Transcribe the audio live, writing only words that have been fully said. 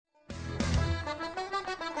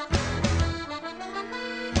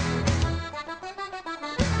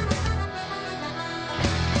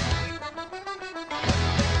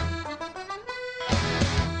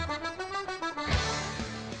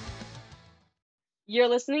You're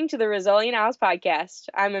listening to the Rizzolian House podcast.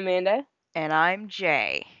 I'm Amanda. And I'm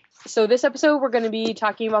Jay. So this episode, we're going to be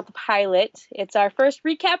talking about the pilot. It's our first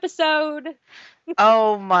recap episode.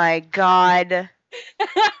 Oh my god.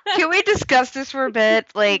 Can we discuss this for a bit?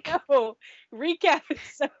 No, recap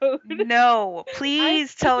episode. No.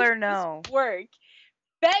 Please tell her no. Work.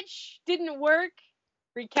 Fetch didn't work.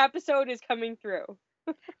 Recap episode is coming through.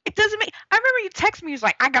 It doesn't make... I remember you texted me, you was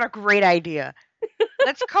like, I got a great idea.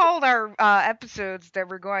 Let's call our episodes that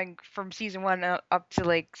we're going from season 1 up to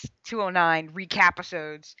 209 recap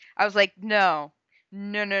episodes. I was like, no.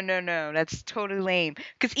 No. That's totally lame.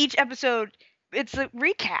 Because each episode, it's a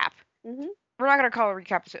recap. Mm-hmm. We're not going to call it a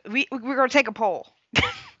recap episode. We're going to take a poll.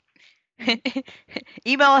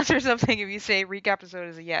 Email us or something if you say recap episode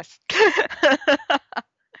is a yes.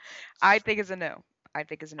 I think it's a no.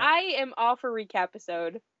 I am all for recap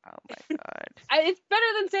episode. Oh my god. It's better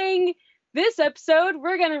than saying this episode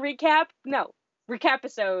we're gonna recap. No, recap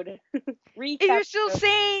episode. Recap. You're still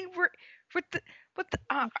saying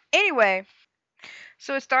anyway.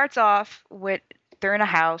 So it starts off with they're in a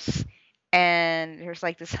house and there's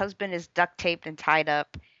this husband is duct taped and tied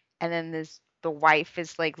up, and then the wife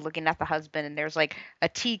is looking at the husband, and there's a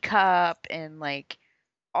teacup and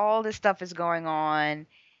all this stuff is going on.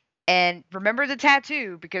 And remember the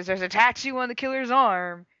tattoo, because there's a tattoo on the killer's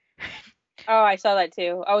arm. Oh, I saw that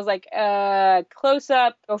too. I was like, close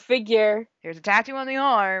up, go figure. There's a tattoo on the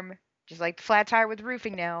arm, just like the flat tire with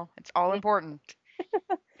roofing now. It's all important.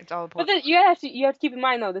 It's all important. But then you have to keep in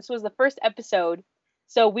mind though, this was the first episode,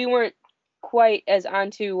 so we weren't quite as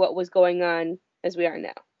onto what was going on as we are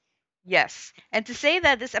now. Yes. And to say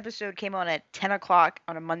that this episode came on at 10 o'clock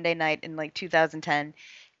on a Monday night in 2010,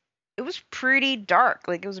 it was pretty dark.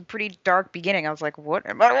 It was a pretty dark beginning. I was like, what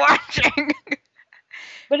am I watching?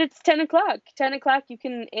 But it's 10 o'clock. 10 o'clock, you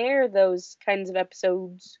can air those kinds of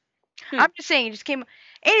episodes. I'm just saying, it just came...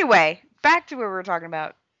 Anyway, back to what we were talking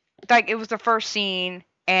about. It was the first scene,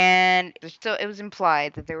 and it was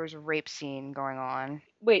implied that there was a rape scene going on.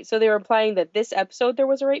 Wait, so they were implying that this episode there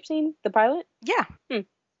was a rape scene? The pilot? Yeah.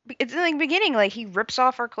 It's in the beginning, he rips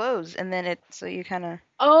off her clothes, and then so you kind of...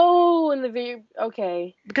 Oh, in the very...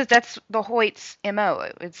 Okay. Because that's the Hoyt's MO.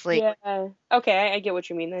 It's Yeah. Okay, I get what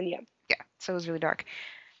you mean then, yeah. Yeah, so it was really dark.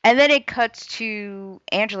 And then it cuts to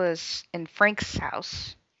Angela's and Frank's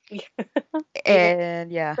house.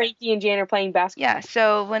 And, yeah. Frankie and Jan are playing basketball. Yeah,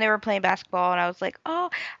 so when they were playing basketball, and I was like, oh...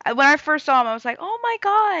 When I first saw him, I was like, oh my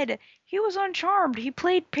god! He was on Charmed. He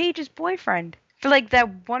played Paige's boyfriend. For,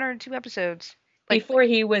 that 1 or 2 episodes. Before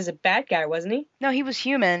he was a bad guy, wasn't he? No, he was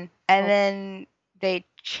human, and then they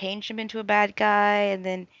changed him into a bad guy, and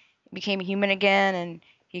then he became human again, and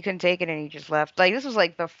he couldn't take it, and he just left. This was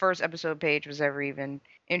the first episode Paige was ever even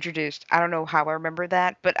introduced. I don't know how I remember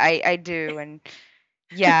that, but I do, and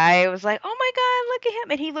yeah, I was like, oh my god, look at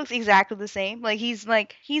him, and he looks exactly the same. He's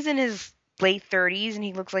in his late 30s, and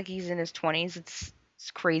he looks like he's in his 20s. It's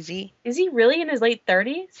crazy. Is he really in his late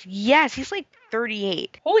 30s? Yes, he's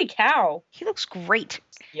 38. Holy cow. He looks great.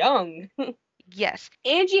 Young. Yes.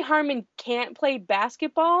 Angie Harmon can't play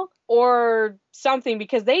basketball or something,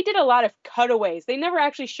 because they did a lot of cutaways. They never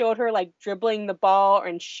actually showed her dribbling the ball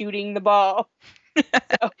and shooting the ball.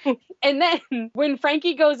 And then when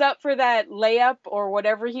Frankie goes up for that layup or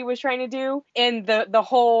whatever he was trying to do, and the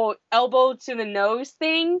whole elbow to the nose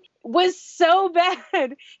thing was so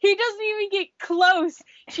bad. He doesn't even get close.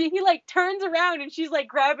 He turns around and she's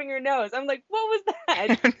grabbing her nose. I'm like, what was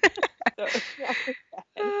that?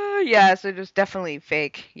 So it was definitely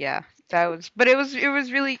fake. Yeah, but it was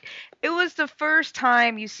the first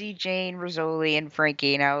time you see Jane, Rizzoli, and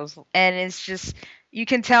Frankie, and it's just, you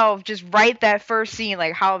can tell just right that first scene,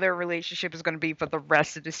 how their relationship is going to be for the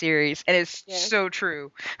rest of the series, and it's so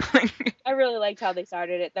true. I really liked how they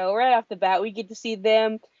started it, though. Right off the bat, we get to see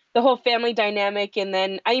them, the whole family dynamic, and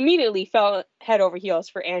then I immediately fell head over heels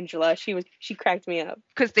for Angela. She cracked me up.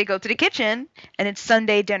 Because they go to the kitchen, and it's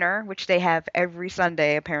Sunday dinner, which they have every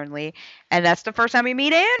Sunday, apparently, and that's the first time we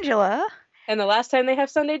meet Angela. And the last time they have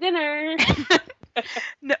Sunday dinner.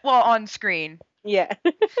 No, well, on screen. Yeah.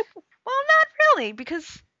 Well, not really,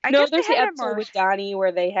 because I guess there's they the have episode with Donnie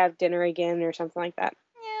where they have dinner again or something like that.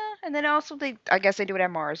 Yeah, and then also I guess they do it at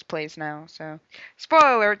Mars' place now. So,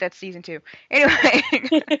 spoiler alert, that's season 2.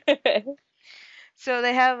 Anyway, so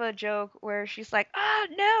they have a joke where she's like, "Oh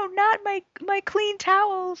no, not my clean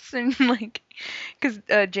towels," and because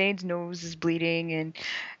Jane's nose is bleeding,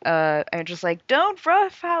 and just "Don't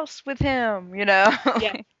roughhouse with him," Yeah.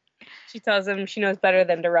 She tells him she knows better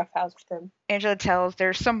than to roughhouse with him. Angela tells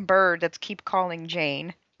there's some bird that's keep calling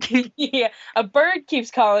Jane. Yeah, a bird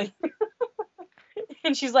keeps calling.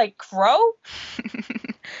 And she's like, Crow?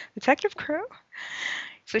 Detective Crow?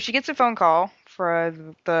 So she gets a phone call for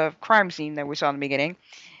the crime scene that we saw in the beginning.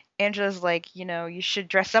 Angela's like, you should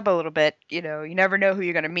dress up a little bit. You never know who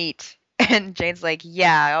you're gonna meet. And Jane's like,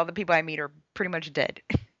 yeah, all the people I meet are pretty much dead.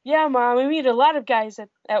 Yeah, Mom, we meet a lot of guys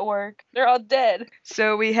at work. They're all dead.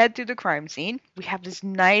 So we head to the crime scene. We have this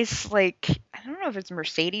nice, like, I don't know if it's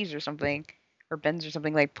Mercedes or something, or Benz or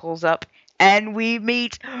something, like, pulls up, and we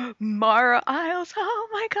meet Mara Isles. Oh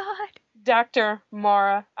my god. Dr.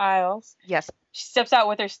 Mara Isles. Yes, She steps out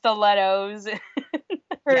with her stilettos,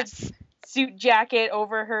 her yes. suit jacket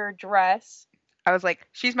over her dress. I was like,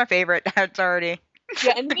 she's my favorite. It's already.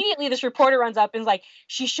 Yeah, and immediately this reporter runs up and is like,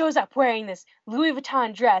 she shows up wearing this Louis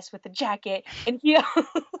Vuitton dress with a jacket and doing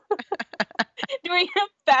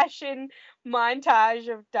a fashion montage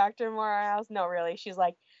of Dr. Mara Isles. No, really. She's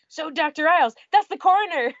like, so Dr. Isles, that's the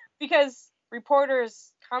coroner. Because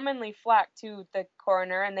reporters commonly flock to the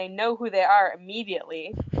coroner and they know who they are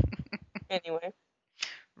immediately. Anyway.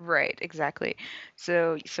 Right, exactly.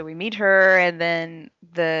 So we meet her, and then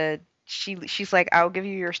she's like, "I'll give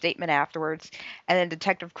you your statement afterwards." And then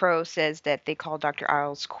Detective Crow says that they call Dr.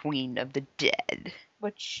 Isles Queen of the Dead.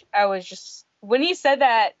 Which I was just, when he said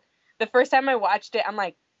that the first time I watched it, I'm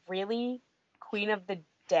like, really? Queen of the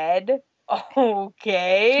Dead?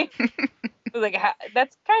 Okay. I was like,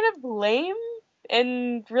 that's kind of lame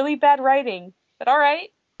and really bad writing. But all right.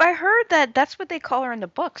 I heard that that's what they call her in the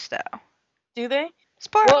books, though. Do they?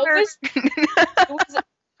 Well, Spoiler. it was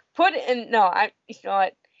put in, no, you know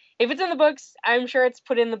what? If it's in the books, I'm sure it's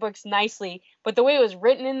put in the books nicely. But the way it was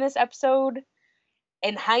written in this episode,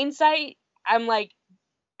 in hindsight, I'm like,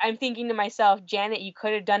 I'm thinking to myself, Janet, you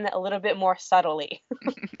could have done it a little bit more subtly.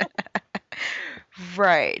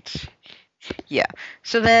 Right. Yeah.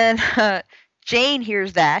 So then Jane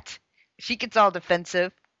hears that. She gets all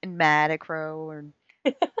defensive and mad at Crow, and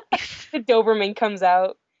The Doberman comes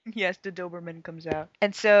out. yes, the Doberman comes out.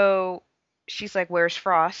 And so she's like, "Where's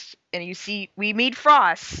Frost?" And we meet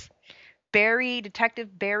Frost,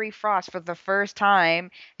 Detective Barry Frost, for the first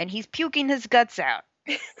time, and he's puking his guts out.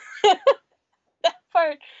 That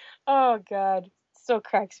part, oh god, still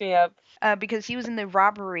cracks me up. Because he was in the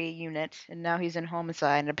robbery unit, and now he's in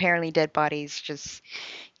homicide, and apparently dead bodies just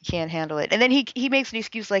he can't handle it. And then he makes an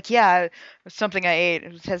excuse like, "Yeah, it's something I ate.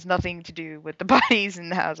 It has nothing to do with the bodies in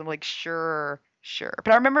the house." I'm like, "Sure, sure."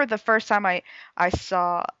 But I remember the first time I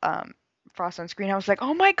saw Frost on screen, I was like,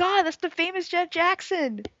 "Oh my God, that's the famous Jet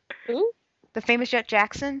Jackson." Who? The famous Jet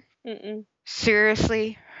Jackson? Mm-mm.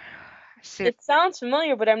 Seriously? It sounds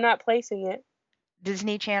familiar, but I'm not placing it.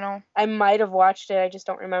 Disney Channel? I might have watched it, I just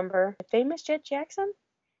don't remember. The famous Jet Jackson?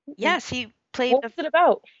 Mm-mm. Yes, he played What was it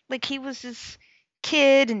about? like he was this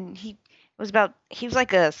kid, and he was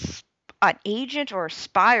like an agent or a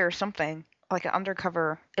spy or something, like an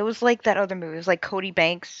undercover. It was like that other movie. It was like Cody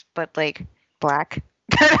Banks, but like black.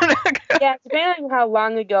 Yeah, depending on how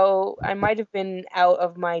long ago, I might have been out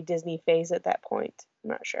of my Disney phase at that point.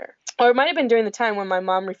 I'm not sure. Or it might have been during the time when my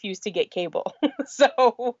mom refused to get cable.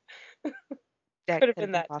 So, That could have could have been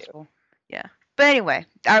been that too. possible. Yeah. But anyway,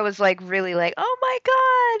 I was like really like, oh my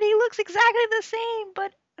God, he looks exactly the same,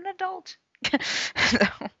 but an adult. So,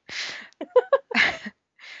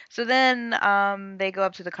 so then they go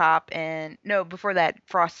up to the cop, and no, before that,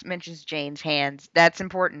 Frost mentions Jane's hands. That's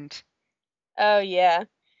important. Oh, yeah.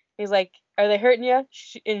 He's like, are they hurting you?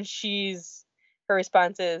 And her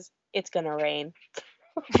response is, it's gonna rain.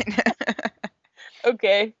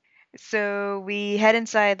 Okay. So we head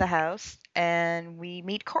inside the house, and we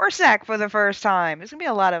meet Corsac for the first time. There's gonna be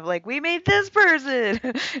a lot of like, we made this person.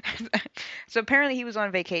 So apparently he was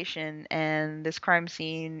on vacation, and this crime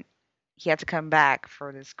scene, he had to come back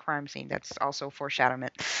for this crime scene. That's also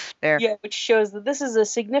foreshadowment there. Yeah, which shows that this is a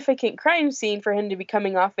significant crime scene for him to be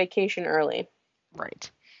coming off vacation early.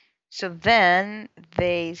 Right. So then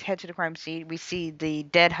they head to the crime scene. We see the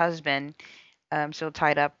dead husband, still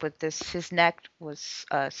tied up with this. His neck was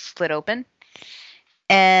slit open.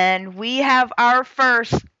 And we have our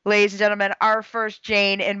first, ladies and gentlemen, our first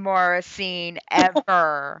Jane and Maura scene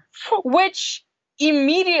ever. Which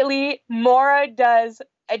immediately Mora does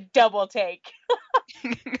a double take.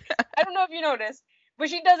 I don't know if you noticed, but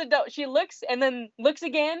she does a double. She looks and then looks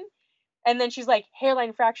again, and then she's like,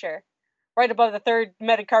 hairline fracture, right above the third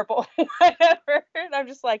metacarpal, whatever. And I'm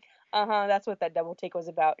just like, that's what that double take was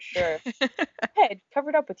about. Sure. Head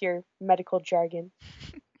covered up with your medical jargon.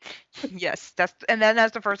 Yes, and then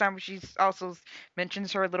that's the first time she also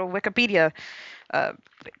mentions her little Wikipedia. Uh,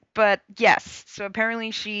 but yes, so apparently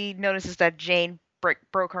she notices that Jane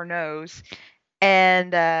broke her nose,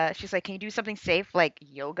 and she's like, "Can you do something safe like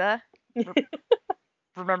yoga?"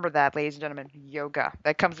 Remember that, ladies and gentlemen, yoga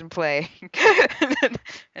that comes in play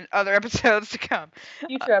in other episodes to come. Uh,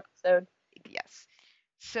 Future episode. yes.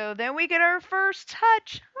 So then we get our first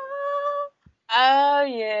touch. Oh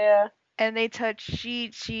yeah. And they touch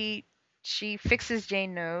she fixes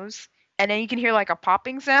Jane's nose and then you can hear like a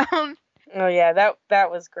popping sound Oh yeah,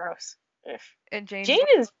 that was gross. Ugh. and Jane's Jane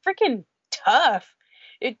like, is freaking tough.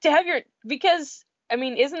 To have your because I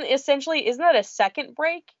mean, isn't that a second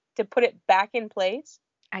break to put it back in place?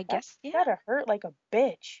 I That's guess yeah. gotta hurt like a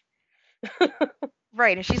bitch.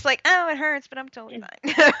 Right. And she's like, "Oh, it hurts, but I'm totally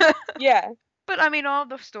fine." Yeah. But I mean, all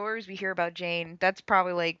the stories we hear about Jane, that's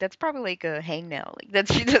probably like a hangnail. Like that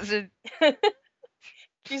she doesn't.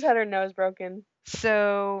 She's had her nose broken.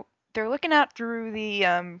 So they're looking out through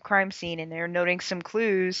the crime scene and they're noting some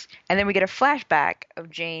clues, and then we get a flashback of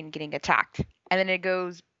Jane getting attacked, and then it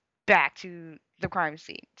goes back to the crime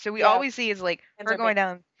scene. So we all Yeah. we see is like Hands her are going big.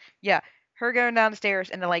 down, yeah, her going down the stairs,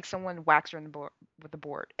 and then like someone whacks her in the board with the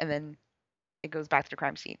board, and then it goes back to the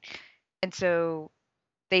crime scene. And so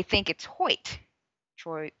they think it's Hoyt,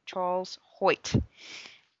 Charles Hoyt,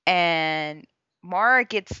 and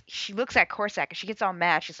she looks at Corsac and she gets all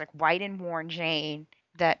mad. She's like, why didn't warn Jane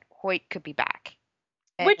that Hoyt could be back?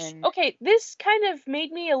 Which And okay, this kind of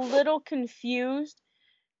made me a little confused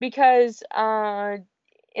because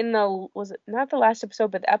in the was it not the last episode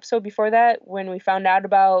but the episode before that when we found out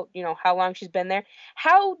about how long she's been there,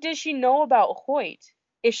 how does she know about Hoyt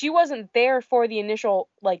if she wasn't there for the initial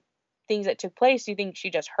like things that took place? Do you think she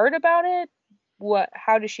just heard about it?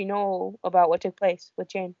 How does she know about what took place with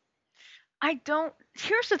Jane? I don't.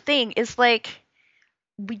 Here's the thing: is like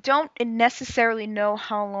we don't necessarily know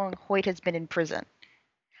how long Hoyt has been in prison.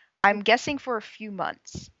 I'm guessing for a few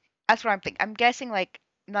months. That's what I'm thinking. I'm guessing like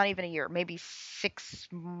not even a year, maybe 6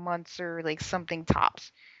 months or like something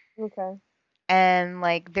tops. Okay. And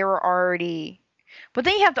like there were already, but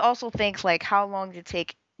then you have to also think like how long did it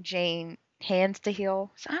take Jane hands to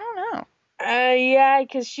heal? So I don't know. Yeah,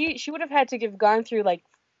 because she would have had to have gone through like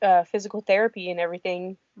physical therapy and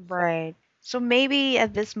everything. So Right. So maybe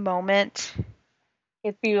at this moment,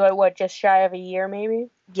 it'd be like what, just shy of a year maybe.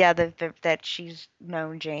 yeah, that she's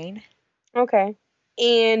known Jane. Okay.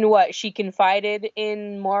 And what, she confided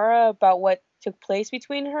in Mora about what took place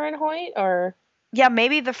between her and Hoyt, or Yeah,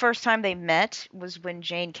 maybe the first time they met was when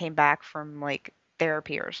Jane came back from like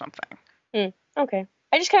therapy or something. hmm, okay.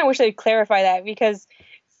 I just kind of wish they'd clarify that because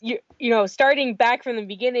starting back from the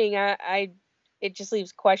beginning, I it just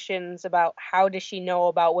leaves questions about how does she know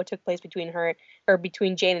about what took place between her or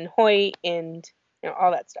between Jane and Hoyt and all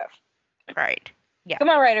that stuff. Right. Yeah. Come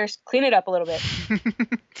on, writers, clean it up a little bit.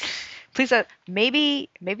 Please, maybe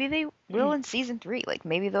they will in season 3. Like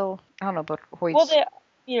maybe they'll I don't know, but Well,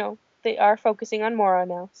 Hoyt's they are focusing on Mora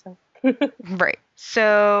now, so. right.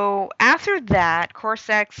 So after that,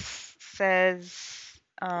 Corsac says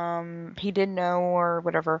he didn't know or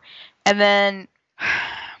whatever, and then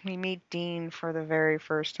we meet Dean for the very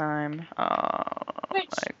first time. Oh Which,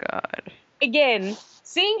 my god. again,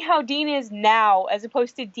 seeing how Dean is now as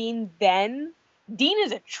opposed to Dean then, Dean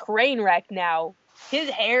is a train wreck now. His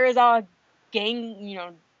hair is all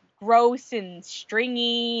gross and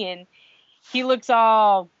stringy, and he looks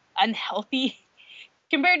all unhealthy.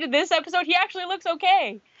 Compared to this episode, he actually looks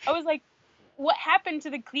okay. I was like, what happened to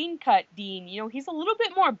the clean cut Dean? He's a little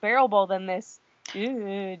bit more bearable than this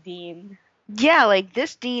Dean. Yeah, like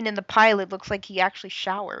this Dean in the pilot looks like he actually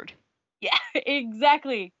showered Yeah,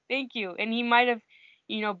 exactly. Thank you. And he might have,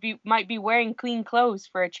 might be wearing clean clothes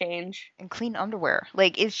for a change. and clean underwear.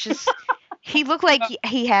 Like it's just he looked like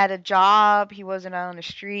he had a job. He wasn't out on the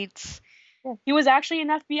streets. Yeah. He was actually an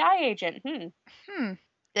FBI agent. Hmm.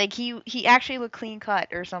 Like he actually looked clean cut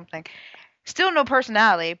or something. Still no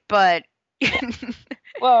personality, but Yeah. at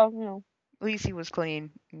Well, least he was clean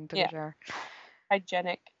and took a yeah, shower.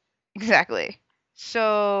 hygienic. Exactly.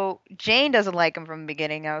 So Jane doesn't like him from the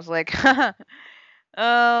beginning. I was like,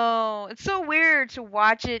 oh, it's so weird to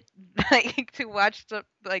watch it, like to watch the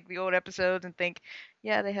old episodes and think,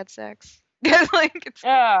 yeah, they had sex. Like it's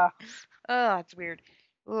weird. Ah, Oh, it's weird.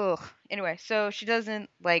 Ugh. Anyway, so she doesn't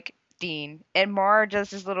like Dean, and Mara does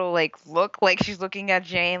this little like look, like she's looking at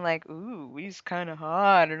Jane, like, "Ooh, he's kind of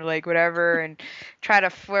hot," or like whatever, and try to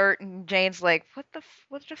flirt. And Jane's like, what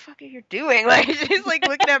the fuck are you doing?" Like she's like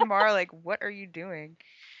looking at Mara, like, "What are you doing?"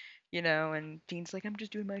 And Dean's like, "I'm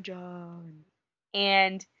just doing my job."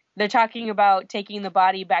 and they're talking about taking the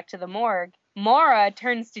body back to the morgue. Mara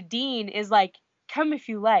turns to Dean, is like, "Come if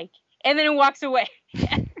you like," and then walks away.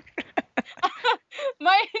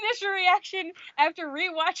 My initial reaction after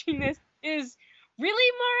rewatching this is,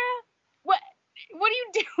 "Really, Mara? What are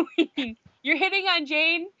you doing? You're hitting on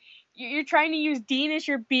Jane? You're trying to use Dean as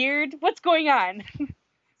your beard? What's going on?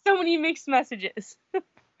 So many mixed messages.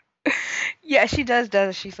 Yeah, she does.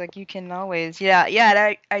 She's like, you can always. Yeah,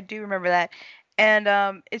 and I do remember that.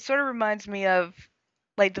 And it sort of reminds me of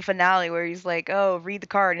like the finale where he's like, "Oh, read the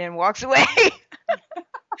card," and then walks away.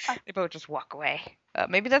 They both just walk away.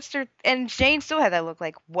 Maybe that's their. And Jane still had that look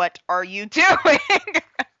like, "What are you doing?"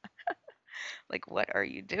 Like, what are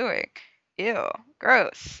you doing? Ew,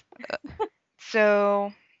 gross.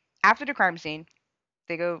 So, after the crime scene,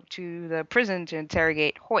 they go to the prison to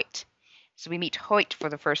interrogate Hoyt. So we meet Hoyt for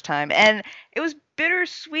the first time, and it was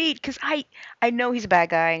bittersweet because I know he's a bad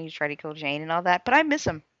guy and he's trying to kill Jane and all that, but I miss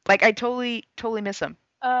him. Like I totally miss him.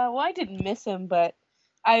 Well, I didn't miss him, but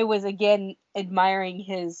I was again admiring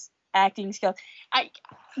his acting skills.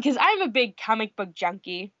 Because I'm a big comic book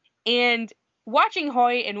junkie, and watching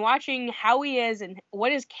Hoyt and watching how he is and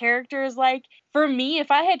what his character is like, for me,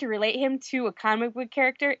 if I had to relate him to a comic book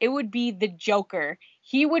character, it would be the Joker.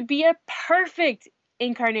 He would be a perfect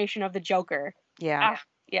incarnation of the Joker. Yeah.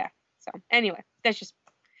 Yeah. So anyway, that's just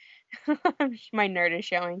my nerd is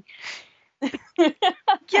showing.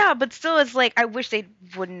 Yeah, but still, it's like I wish they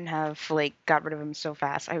wouldn't have like got rid of him so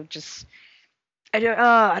fast. I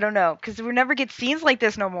don't know, because we never get scenes like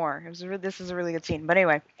this no more. This is a really good scene. But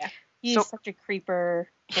anyway, Yeah. He's so such a creeper.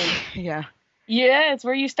 And yeah, yeah, it's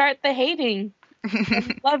where you start the hating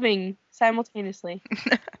and loving simultaneously.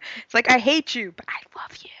 it's like I hate you, but I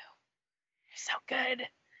love you. You're so good.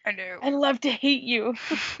 I know. I love to hate you.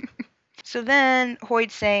 So then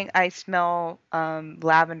Hoyt's saying, I smell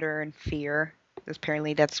lavender and fear.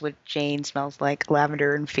 Apparently, that's what Jane smells like,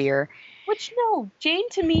 lavender and fear. Which, no, Jane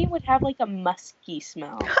to me would have like a musky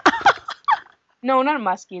smell. No, not a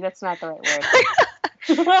musky. That's not the right word.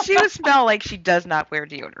 She would smell like she does not wear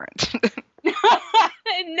deodorant.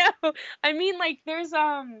 No, I mean like there's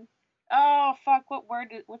oh fuck,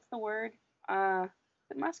 what's the word? Is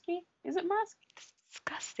it musky? Is it musk? It's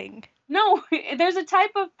disgusting. No, there's a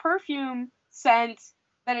type of perfume scent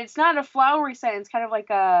that it's not a flowery scent. It's kind of like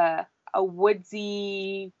a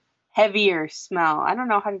woodsy, heavier smell. I don't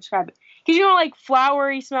know how to describe it. Because you know, like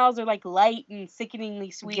flowery smells are like light and sickeningly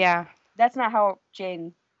sweet. Yeah. That's not how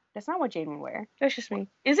Jane. That's not what Jane would wear. That's just me.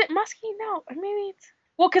 Is it musky? No, maybe it's.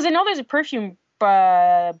 Well, because I know there's a perfume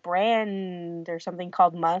brand or something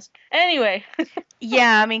called Musk. Anyway.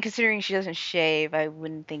 Yeah, I mean, considering she doesn't shave, I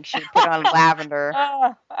wouldn't think she'd put on lavender.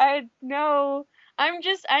 I know.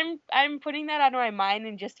 I'm putting that out of my mind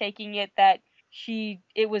and just taking it that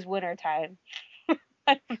it was winter time.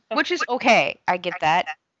 Which is okay. I get that.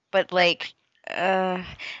 But like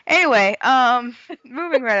anyway,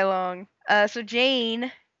 moving right along. So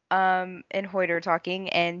Jane and Hoyt are talking,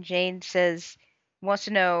 and Jane wants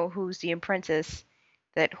to know who's the apprentice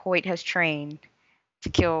that Hoyt has trained to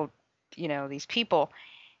kill, these people.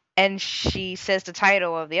 And she says the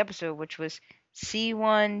title of the episode, which was See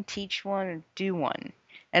One, Teach One, or Do One.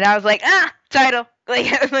 And I was like, title.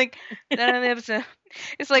 Like none of the episode.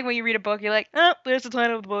 It's like when you read a book, you're like, there's the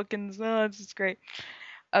title of the book, and it's just great.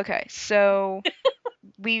 Okay, so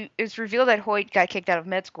it's revealed that Hoyt got kicked out of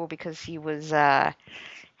med school because he was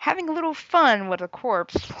having a little fun with a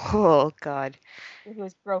corpse. Oh God. He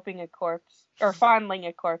was groping a corpse or fondling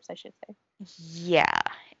a corpse, I should say. Yeah,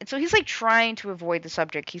 and so he's like trying to avoid the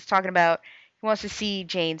subject. He's talking about he wants to see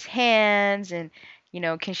Jane's hands, and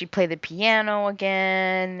can she play the piano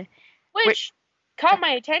again? Which caught my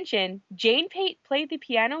attention. Jane played the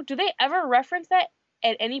piano. Do they ever reference that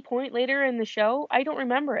at any point later in the show? I don't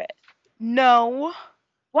remember it. No.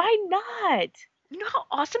 Why not? You know how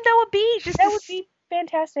awesome that would be? That would be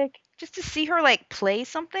fantastic. Just to see her like play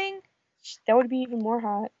something. That would be even more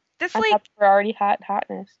hot. That's on like top of her already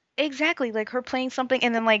hotness. Exactly, like her playing something,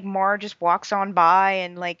 and then like Mar just walks on by,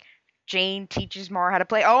 and like Jane teaches Mar how to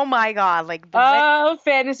play. Oh my God! Like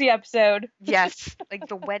fantasy episode. Yes, like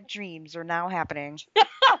the wet dreams are now happening.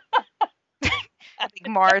 Like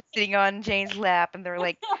Mar's sitting on Jane's lap, and they're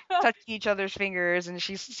like touching each other's fingers, and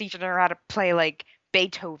she's teaching her how to play like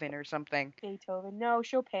Beethoven or something. Beethoven, no,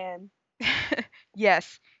 Chopin.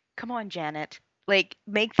 Yes, come on, Janet. Like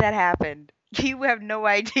make that happen. You have no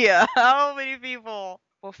idea how many people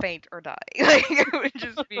will faint or die. Like it would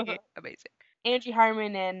just be amazing. Angie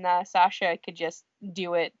Harmon and Sasha could just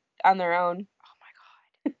do it on their own. Oh my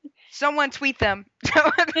God. Someone tweet them.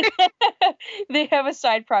 They have a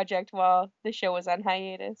side project while the show was on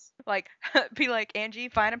hiatus. Like, be like, Angie,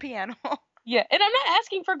 find a piano. Yeah, and I'm not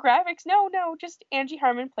asking for graphics. No, just Angie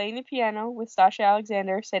Harmon playing the piano with Sasha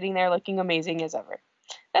Alexander sitting there looking amazing as ever.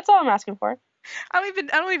 That's all I'm asking for. I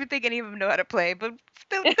don't even think any of them know how to play, but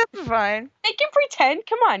that's fine. They can pretend.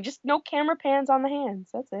 Come on, just no camera pans on the hands.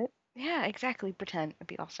 That's it. Yeah, exactly. Pretend. It'd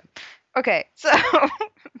be awesome. Okay, so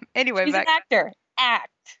anyway, She's an back. actor. Act.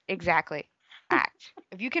 Exactly. Act.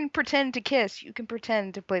 If you can pretend to kiss, you can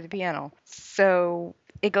pretend to play the piano. So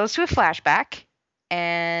it goes to a flashback,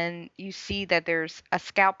 and you see that there's a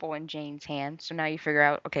scalpel in Jane's hand. So now you figure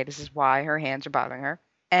out, okay, this is why her hands are bothering her.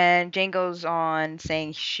 And Jane goes on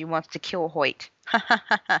saying she wants to kill Hoyt.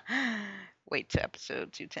 Wait to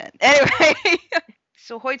episode 210. Anyway,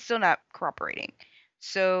 so Hoyt's still not cooperating.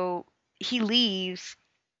 So he leaves,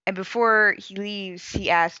 and before he leaves, he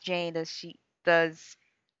asks Jane, does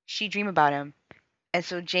she dream about him? And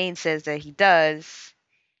so Jane says that he does.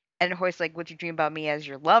 And Hoyt's like, would you dream about me as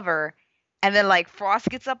your lover? And then like Frost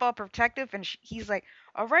gets up all protective, and he's like,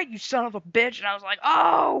 all right, you son of a bitch. And I was like,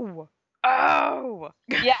 oh, oh.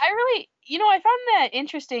 Yeah, I really, I found that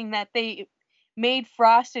interesting that they made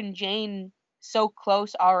Frost and Jane so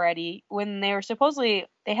close already when they were supposedly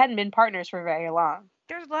they hadn't been partners for very long.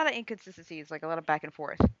 There's a lot of inconsistencies, like a lot of back and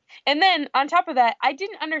forth. And then on top of that, I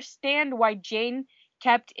didn't understand why Jane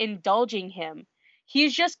kept indulging him.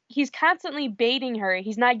 He's constantly baiting her.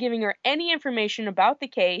 He's not giving her any information about the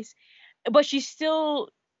case, but she still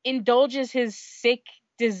indulges his sick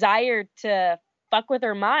desire to fuck with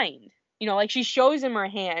her mind. Like she shows him her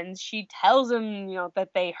hands. She tells him, that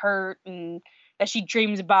they hurt and that she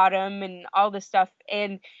dreams about him and all this stuff.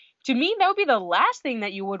 And to me, that would be the last thing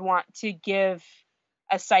that you would want to give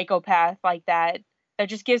a psychopath like that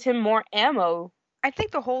just gives him more ammo. I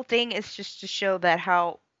think the whole thing is just to show that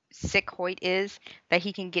how sick Hoyt is, that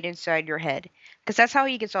he can get inside your head. Because that's how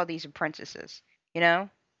he gets all these apprentices, you know?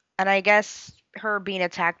 And I guess her being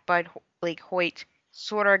attacked by like Hoyt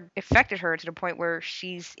sort of affected her to the point where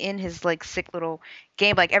she's in his like sick little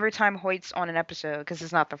game. Like every time Hoyt's on an episode, because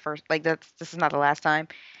it's not the first, like this is not the last time.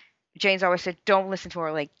 Jane's always said, "Don't listen to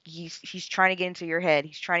her. Like he's trying to get into your head.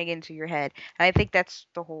 He's trying to get into your head." And I think that's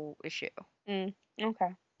the whole issue.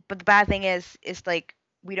 Okay. But the bad thing is like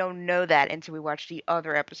we don't know that until we watch the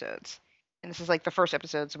other episodes. And this is like the first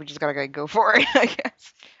episode, so we just gotta go for it, I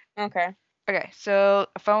guess. Okay. Okay, so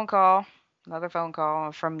a phone call, another phone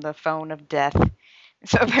call from the phone of death.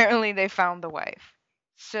 So apparently they found the wife.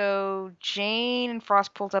 So Jane and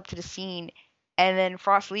Frost pulls up to the scene, and then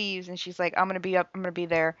Frost leaves, and she's like, I'm gonna be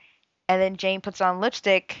there." And then Jane puts on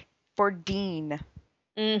lipstick for Dean.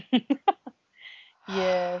 Mm.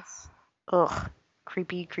 Yes. Ugh,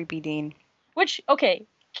 creepy, creepy Dean. Which, okay,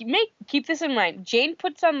 keep this in mind. Jane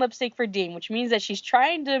puts on lipstick for Dean, which means that she's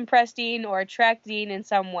trying to impress Dean or attract Dean in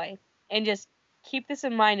some way. And just keep this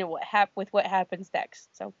in mind and with what happens next.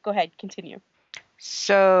 So go ahead, continue.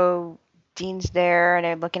 So Dean's there and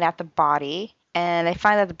they're looking at the body, and they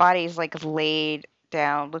find that the body is like laid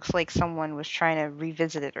down. Looks like someone was trying to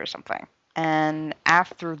revisit it or something. And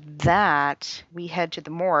after that, we head to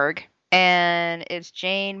the morgue, and it's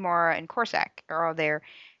Jane, Mara, and Corsac are all there.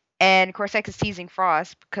 And Corsac is teasing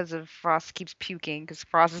Frost because of Frost keeps puking because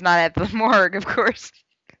Frost is not at the morgue, of course.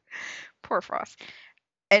 Poor Frost.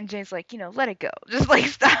 And Jane's like, let it go. Just like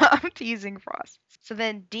stop teasing Frost. So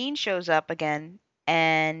then Dean shows up again,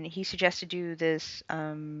 and he suggests to do this,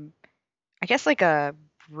 I guess like a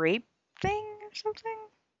rape thing or something.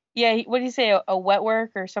 Yeah, what do you say, a wet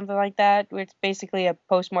work or something like that? It's basically a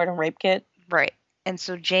postmortem rape kit. Right. And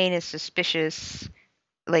so Jane is suspicious.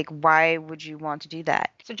 Like, why would you want to do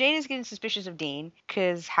that? So Jane is getting suspicious of Dean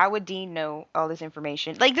because how would Dean know all this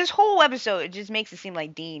information? Like this whole episode, it just makes it seem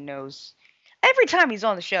like Dean knows. Every time he's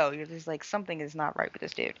on the show, you're just like something is not right with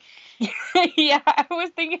this dude. Yeah, I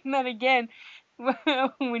was thinking that again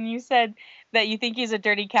when you said that you think he's a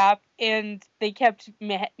dirty cop, and they kept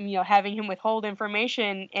having him withhold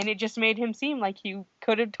information, and it just made him seem like he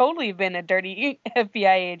could have totally been a dirty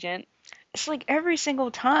FBI agent. It's like every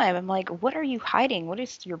single time I'm like, what are you hiding? What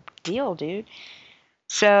is your deal, dude?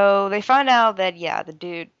 So they find out that yeah,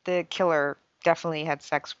 the killer definitely had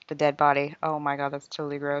sex with the dead body. Oh my god, that's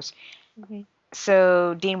totally gross. Mm-hmm.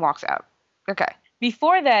 So Dean walks out. Okay.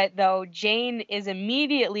 Before that, though, Jane is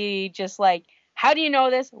immediately just like, "How do you know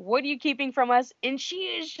this? What are you keeping from us?" And she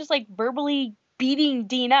is just like verbally beating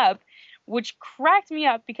Dean up, which cracked me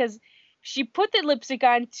up because she put the lipstick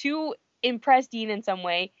on to impress Dean in some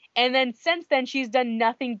way. And then since then, she's done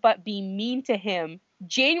nothing but be mean to him.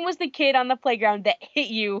 Jane was the kid on the playground that hit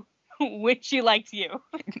you when she liked you.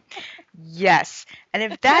 Yes. And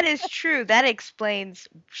if that is true, that explains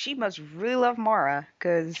she must really love Mara,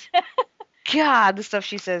 because God, the stuff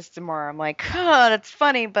she says to Mara, I'm like, oh, that's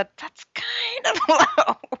funny, but that's kind of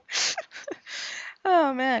low.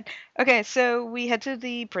 Oh man. Okay, so we head to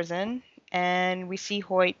the prison and we see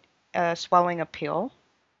Hoyt swallowing a pill,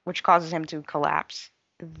 which causes him to collapse.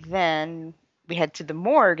 Then we head to the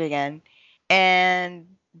morgue again, and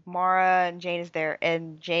Mara and Jane is there,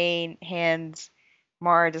 and Jane hands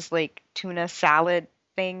Mara this like tuna salad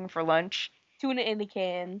thing for lunch. Tuna in the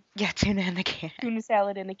can. Yeah, tuna in the can. Tuna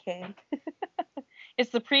salad in a can.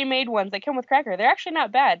 It's the pre-made ones that come with cracker. They're actually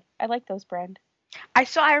not bad. I like those brand. I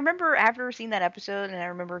remember after seeing that episode, and I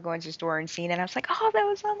remember going to the store and seeing it. I was like, oh, that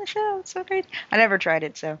was on the show. It's so great. I never tried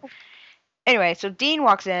it, so anyway. So Dean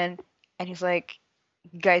walks in, and he's like,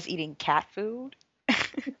 "You guys eating cat food?"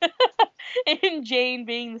 And Jane,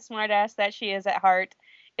 being the smartass that she is at heart,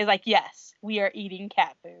 is like, yes, we are eating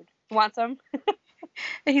cat food. Want some?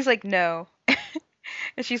 And he's like, "No."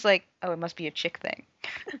 And she's like, "Oh, it must be a chick thing."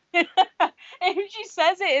 And she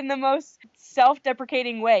says it in the most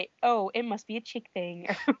self-deprecating way. Oh, it must be a chick thing.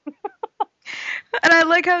 And I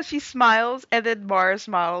like how she smiles, and then Mara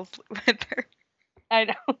smiles with her, I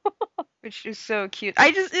know. which is so cute.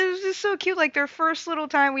 It was just so cute. Like their first little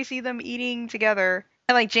time we see them eating together,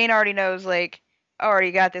 and like Jane already knows, like, I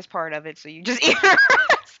already got this part of it, so you just eat the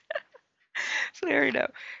rest. So there you know.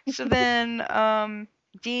 So then,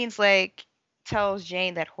 Dean's like tells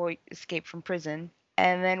Jane that Hoyt escaped from prison,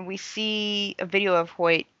 and then we see a video of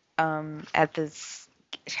Hoyt at this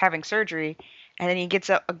having surgery, and then he gets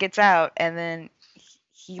out, and then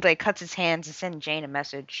he like cuts his hands and sends Jane a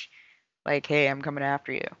message like, "Hey, I'm coming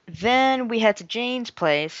after you." Then we head to Jane's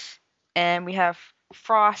place, and we have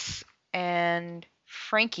Frost and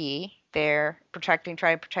Frankie there trying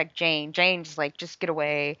to protect Jane. Jane's like, "Just get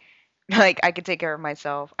away. Like, I can take care of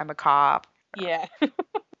myself. I'm a cop." Yeah.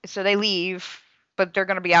 So they leave, but they're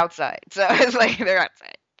gonna be outside. So it's like they're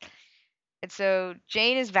outside. And so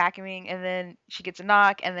Jane is vacuuming, and then she gets a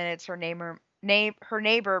knock, and then it's her neighbor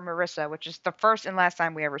Marissa, which is the first and last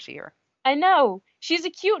time we ever see her. I know. She's a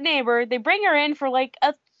cute neighbor. They bring her in for like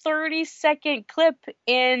a 30-second clip,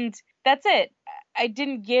 and that's it. I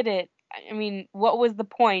didn't get it. I mean, what was the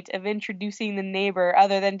point of introducing the neighbor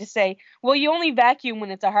other than to say, well, you only vacuum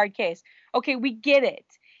when it's a hard case? Okay, we get it.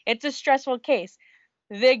 It's a stressful case.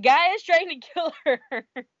 The guy is trying to kill her.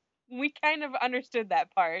 We kind of understood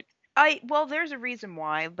that part. Well, there's a reason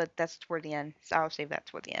why, but that's toward the end. So I'll save that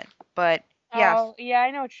toward the end. But yes, Oh, yeah,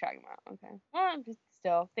 I know what you're talking about. Okay. Well, just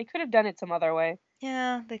still, they could have done it some other way.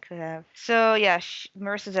 yeah, they could have. So yeah,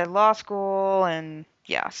 Marissa's at law school, and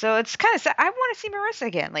yeah, so it's kind of sad. I want to see Marissa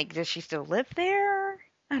again. Like, does she still live there?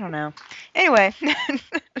 I don't know. Anyway,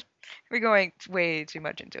 we're going way too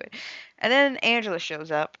much into it. And then Angela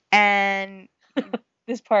shows up, and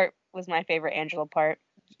This part was my favorite Angela part.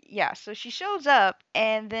 yeah, so she shows up,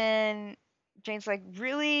 and then Jane's like,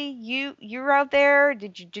 "Really? You're out there?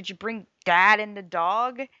 Did you bring Dad and the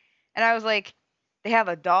dog?" And I was like, "They have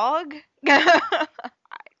a dog?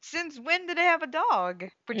 Since when did they have a dog?"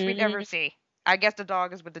 Which we Hmm. never see. I guess the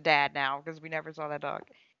dog is with the dad now because we never saw that dog,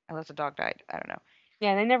 unless the dog died. I don't know.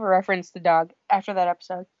 Yeah, they never referenced the dog after that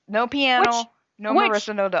episode. No Which, piano, no which,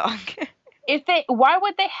 Marissa, no dog. why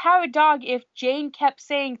would they have a dog if Jane kept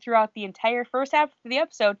saying throughout the entire first half of the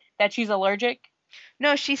episode that she's allergic?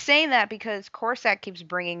 No, she's saying that because Corsac keeps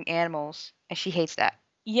bringing animals, and she hates that.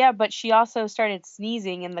 Yeah, but she also started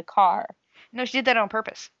sneezing in the car. No, she did that on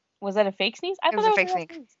purpose. Was that a fake sneeze? I It thought was a that was a fake real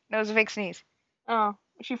sneeze. sneeze. No, it was a fake sneeze. Oh,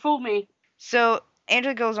 she fooled me. So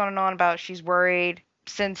Angela goes on and on about she's worried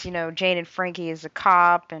since, Jane and Frankie is a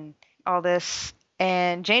cop and all this.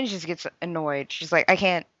 And Jane just gets annoyed. She's like, I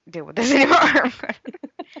can't deal with this anymore.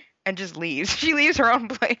 And just leaves. She leaves her own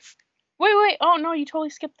place. Wait. Oh no, you totally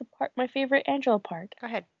skipped the part. My favorite Angela part. Go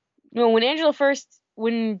ahead. No,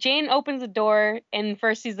 when Jane opens the door and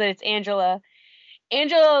first sees that it's Angela,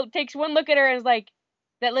 Angela takes one look at her and is like,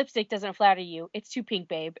 "That lipstick doesn't flatter you. It's too pink,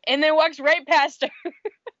 babe." And then walks right past her.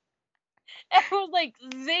 I was like,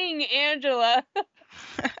 "Zing, Angela."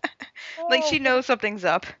 Like she Oh, knows something's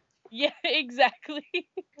up. yeah, exactly.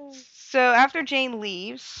 So after Jane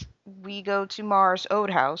leaves, we go to Mara's old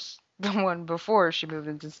house, the one before she moved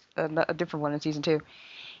into a different one in season 2.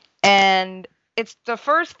 And it's the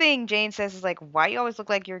first thing Jane says is like, "Why you always look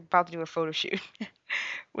like you're about to do a photo shoot?"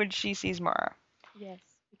 When she sees Mara. Yes,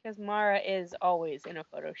 because Mara is always in a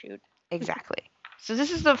photo shoot. Exactly. So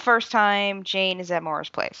this is the first time Jane is at Mara's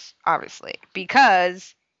place, obviously,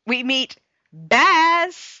 because we meet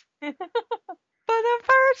Bass for the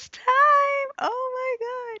first time. Oh my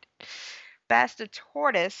god. Bass the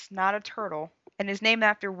tortoise, not a turtle, and is named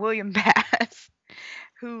after William Bass,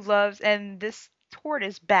 who loves, and this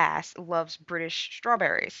tortoise Bass loves British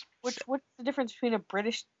strawberries. So, What's the difference between a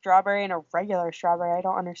British strawberry and a regular strawberry? I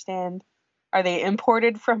don't understand. Are they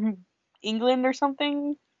imported from England or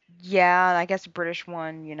something? yeah, I guess the British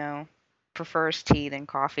one, prefers tea than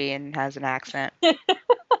coffee and has an accent.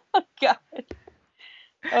 God.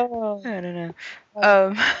 Oh. I don't know. Oh.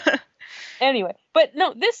 Um, Anyway, but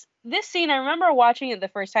no, this scene I remember watching it the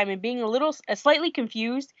first time and being slightly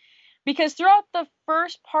confused because throughout the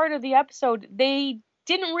first part of the episode they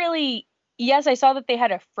didn't really, yes, I saw that they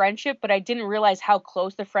had a friendship, but I didn't realize how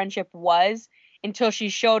close the friendship was until she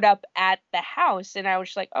showed up at the house and I was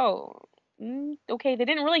just like, "Oh, okay, they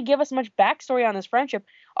didn't really give us much backstory on this friendship.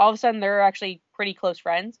 All of a sudden they're actually pretty close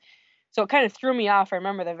friends." So it kind of threw me off. I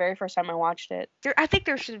remember the very first time I watched it. I think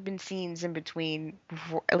there should have been scenes in between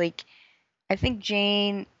before, like I think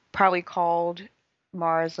Jane probably called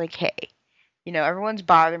Mars like, "Hey, everyone's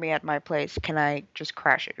bothering me at my place. Can I just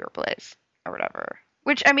crash at your place or whatever?"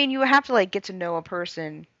 Which I mean, you have to like get to know a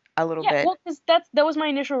person a little Yeah, bit. well, because that was my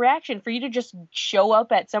initial reaction for you to just show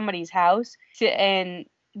up at somebody's house and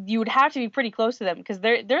you would have to be pretty close to them because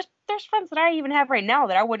there's friends that I even have right now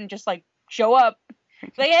that I wouldn't just like show up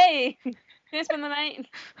like, hey, can I spend the night?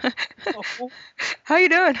 Oh, How you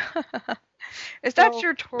doing? Is that so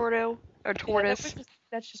your torto or yeah, tortoise?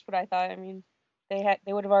 that's just what I thought. I mean, they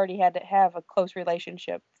would have already had to have a close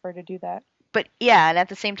relationship for her to do that. But yeah, and at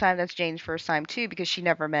the same time, that's Jane's first time too because she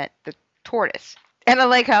never met the tortoise. And I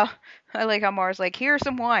like how Mars like, here's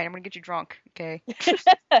some wine. I'm gonna get you drunk. Okay.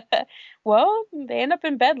 Well, they end up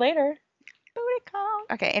in bed later. Booty call.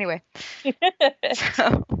 Okay. Anyway,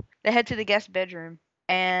 so they head to the guest bedroom,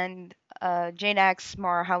 and Jane asks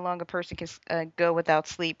Mara how long a person can go without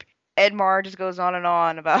sleep. And Mara just goes on and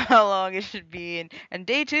on about how long it should be, and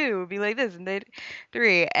day two would be like this, and day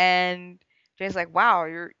three, and Jane's like, "Wow,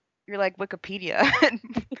 you're like Wikipedia." And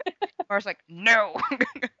Mara's like, "No."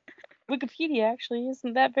 Wikipedia actually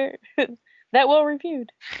isn't that very that well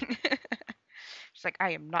reviewed. She's like,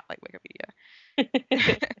 "I am not like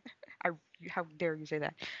Wikipedia." I how dare you say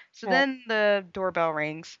that? So Right. then the doorbell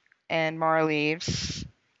rings and Mara leaves.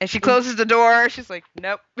 And she closes the door. She's like,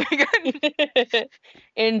 "Nope."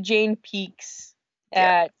 And Jane peeks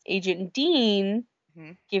Yeah. at Agent Dean,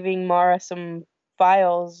 Hmm. giving Mara some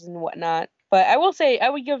files and whatnot. But I will say, I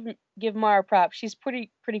would give Mara props. She's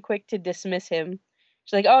pretty quick to dismiss him.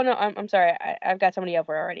 She's like, "Oh no, I'm sorry. I've got somebody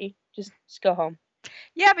over already. Just go home."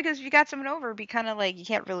 Yeah, because if you got someone over, it'd be kind of like you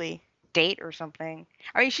can't really date or something.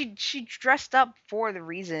 I mean, she dressed up for the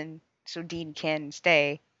reason so Dean can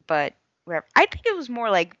stay, but whatever. I think it was more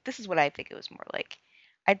like this is what I think it was more like.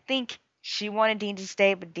 I think she wanted Dean to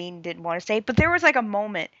stay, but Dean didn't want to stay. But there was like a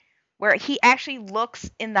moment where he actually looks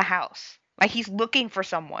in the house, like he's looking for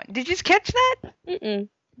someone. Did you catch that? Mm-mm.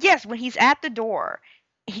 Yes, when he's at the door,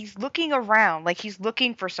 he's looking around like he's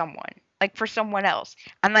looking for someone, like for someone else.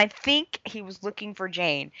 And I think he was looking for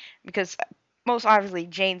Jane because most obviously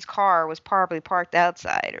Jane's car was probably parked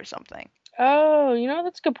outside or something. Oh,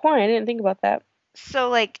 that's a good point. I didn't think about that. So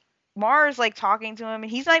like Mara's like talking to him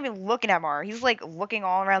and he's not even looking at Mara. He's like looking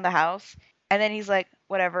all around the house and then he's like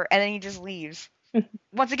whatever and then he just leaves.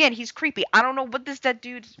 Once again, he's creepy. I don't know what this that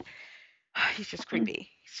dude's he's just creepy.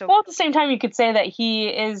 So Well, at the same time, you could say that he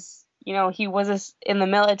is, he was in the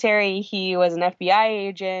military, he was an FBI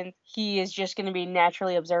agent, he is just going to be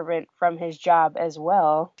naturally observant from his job as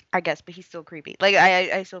well. I guess, but he's still creepy. Like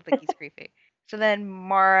I still think he's creepy. So then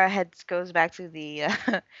Mara heads goes back to the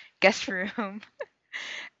guest room,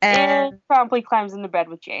 And and promptly climbs into bed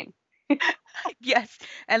with Jane. yes,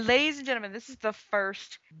 and ladies and gentlemen, this is the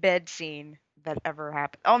first bed scene that ever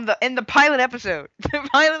happened on the in the pilot episode, the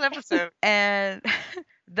pilot episode, and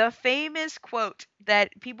the famous quote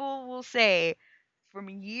that people will say from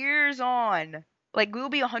years on. Like we'll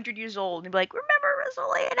be 100 years old and be like, "Remember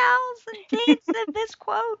Rosalie House and Jane said this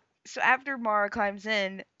quote." So after Mara climbs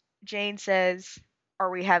in, Jane says, "Are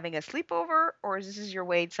we having a sleepover, or is this your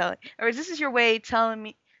way tell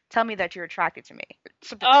me that you're attracted to me?"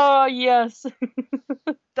 Something like Oh, yes.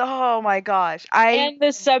 that. Oh my gosh, I And the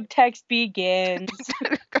subtext begins.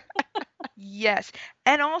 yes,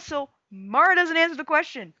 and also Mara doesn't answer the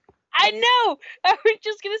question. I know! I was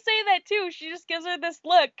just going to say that too. She just gives her this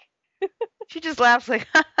look. She just laughs like,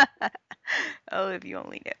 "Oh, if you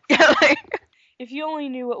only knew." Like, If you only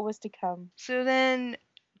knew what was to come. so then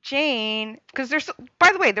Jane, because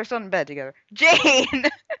by the way, they're still in bed together. Jane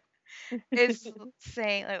is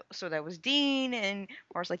saying, like, so that was Dean, and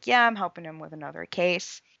Mara's like, yeah, I'm helping him with another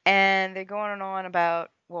case, and they're going on about,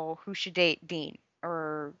 well, who should date Dean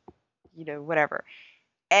or whatever,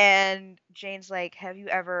 and Jane's like, have you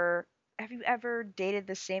ever dated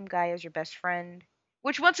the same guy as your best friend?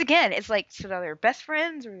 Which once again, it's like, so are they best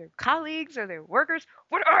friends or they're colleagues or they're workers?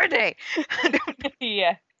 What are they?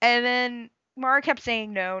 Yeah. And then Mara kept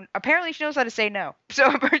saying no. Apparently, she knows how to say no.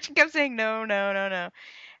 So she kept saying no, no, no, no.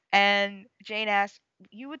 And Jane asked,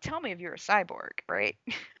 "You would tell me if you're a cyborg, right?"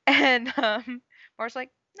 And Mara's like,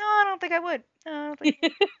 "No, I don't think I would. No, I don't think."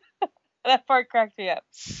 That part cracked me up.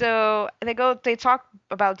 So they talk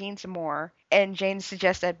about Dean some more, and Jane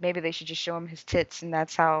suggests that maybe they should just show him his tits, and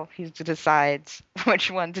that's how he decides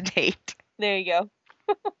which one to date. There you go.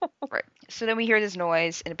 Right. So then we hear this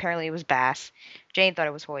noise, and apparently it was Bass. Jane thought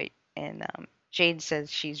it was Hoyt, and Jane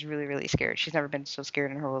says she's really, really scared. She's never been so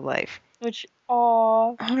scared in her whole life. Which,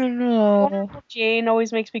 aw. I don't know. Jane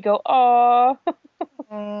always makes me go, aw.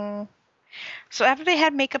 Mm. So after they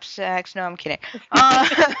had makeup sex, no, I'm kidding.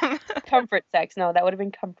 Um, Comfort sex. No, that would have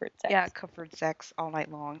been comfort sex. yeah, comfort sex all night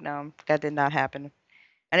long. No, that did not happen.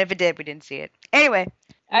 And if it did, we didn't see it. Anyway.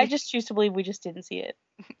 I just choose to believe we just didn't see it.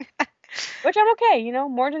 Which I'm okay,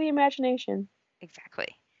 more to the imagination. Exactly.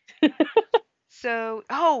 So,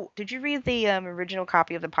 did you read the original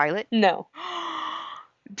copy of the pilot? No.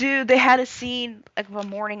 Dude, they had a scene, like a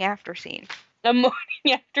morning after scene. A morning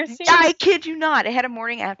after scene? I kid you not. It had a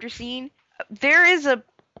morning after scene. There is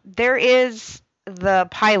the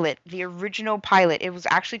pilot, the original pilot. It was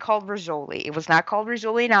actually called Rizzoli. It was not called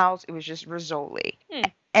Rizzoli now. It was just Rizzoli.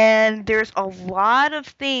 And there's a lot of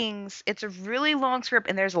things. It's a really long script,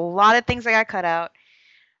 and there's a lot of things that got cut out.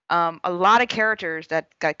 A lot of characters that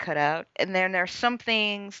got cut out, and then there's some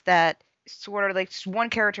things that sort of like one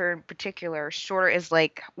character in particular sort of is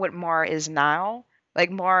like what Mara is now. Like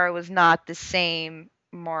Mara was not the same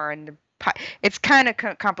Mara in the. It's kind of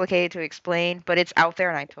complicated to explain, but it's out there,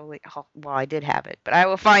 and I totally. Well, I did have it, but I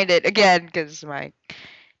will find it again because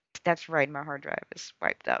that's right, my hard drive is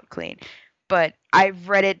wiped out clean. But I've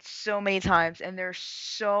read it so many times, and there's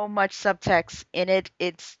so much subtext in it.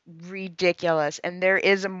 It's ridiculous. And there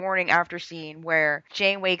is a morning after scene where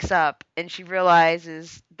Jane wakes up and she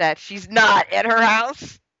realizes that she's not at her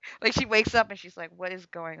house. Like she wakes up and she's like, "What is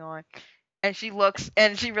going on?" And she looks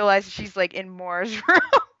and she realizes she's like in Mara's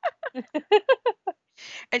room.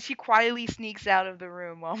 And she quietly sneaks out of the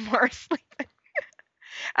room while Mara's sleeping.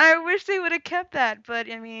 I wish they would have kept that,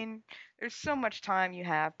 but I mean, there's so much time you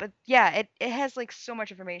have. But yeah, it has like so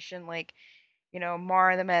much information, like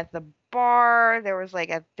Mara and them at the bar. There was like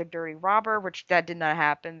at the Dirty Robber, which that did not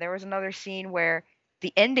happen. There was another scene where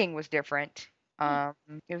the ending was different. Um,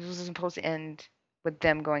 it was supposed to end with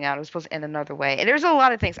them going out. It was supposed to end another way. And there's a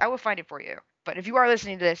lot of things. I will find it for you. But if you are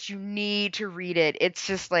listening to this, you need to read it. It's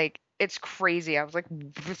just like it's crazy. I was like,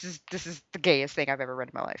 this is the gayest thing I've ever read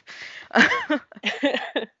in my life.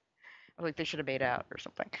 Like they should have made out or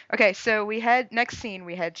something. Okay, so next scene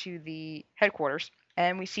we head to the headquarters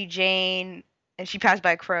and we see Jane and she passed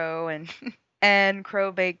by Crow and and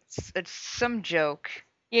Crow makes some joke.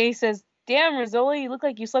 Yeah, he says, "Damn, Rizzoli, you look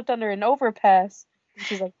like you slept under an overpass." And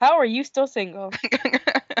she's like, "How are you still single?"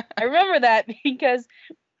 I remember that because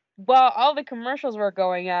while all the commercials were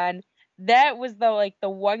going on, that was the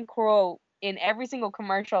one quote in every single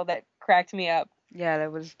commercial that cracked me up. Yeah,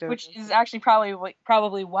 that was which is actually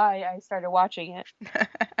probably why I started watching it.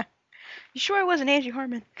 You sure it wasn't Angie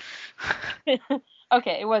Harmon?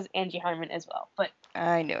 Okay, it was Angie Harmon as well, but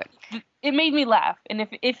I knew it. It made me laugh, and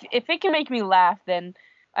if it can make me laugh, then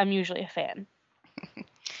I'm usually a fan.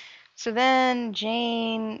 So then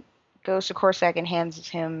Jane goes to Corsac and hands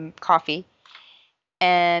him coffee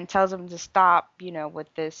and tells him to stop,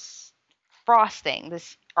 with this Frost thing,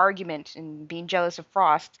 this argument and being jealous of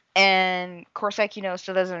Frost. And Corsac,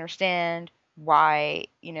 still doesn't understand why,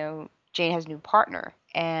 Jane has a new partner.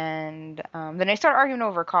 And then they start arguing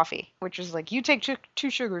over coffee, which is like, you take two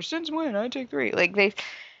sugars. Since when? I take three. Like, they're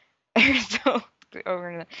so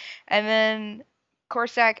over and then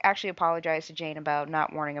Corsac actually apologized to Jane about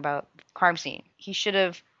not warning about the crime scene. He should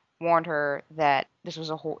have warned her that this was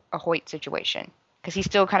a Hoyt situation. Because he's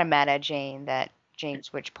still kind of mad at Jane that Jane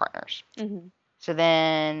switched partners. Mm-hmm. So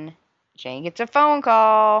then Jane gets a phone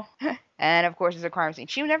call. And of course it's a crime scene.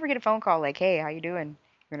 She would never get a phone call like, "Hey, how you doing?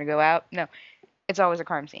 You're going to go out?" No. It's always a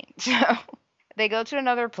crime scene. So they go to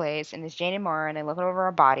another place and it's Jane and Mara and they look over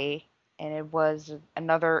a body and it was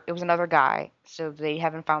another guy. So they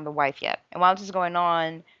haven't found the wife yet. And while this is going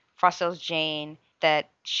on, Frost tells Jane that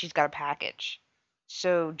she's got a package.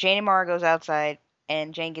 So Jane and Mara goes outside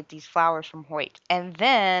and Jane gets these flowers from Hoyt. And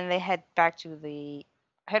then they head back to the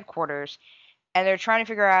headquarters and they're trying to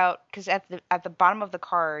figure out, because at the bottom of the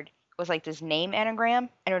card was like this name anagram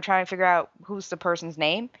and they're trying to figure out who's the person's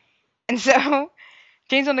name. And so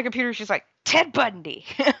Jane's on the computer, she's like, "Ted Bundy."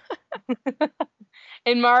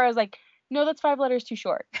 And Mara's like, "No, that's 5 letters too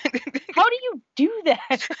short." How do you do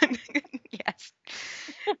that? Yes.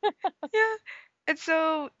 Yeah. And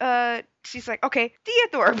so she's like, "Okay,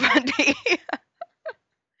 Theodore Bundy."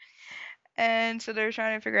 And so they're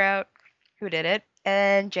trying to figure out who did it.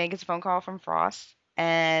 And Jane gets a phone call from Frost.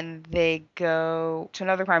 And they go to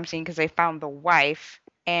another crime scene because they found the wife.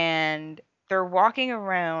 And they're walking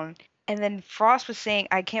around. And then Frost was saying,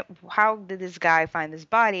 I can't, how did this guy find this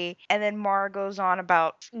body? And then Mara goes on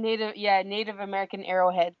about, Native American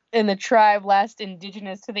arrowhead. And the tribe last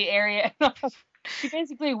indigenous to the area. She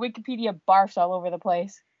basically Wikipedia barfs all over the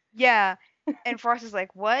place. yeah. And Frost is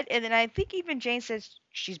like, what? And then I think even Jane says,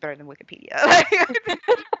 she's better than Wikipedia. Like, I think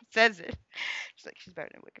she says it. She's like, she's better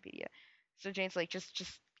than Wikipedia. So Jane's like,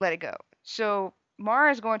 just let it go. So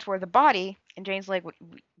Mara is going toward the body, and Jane's like,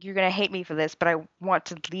 you're gonna hate me for this, but I want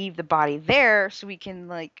to leave the body there so we can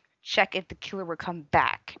like check if the killer will come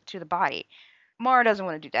back to the body. Mara doesn't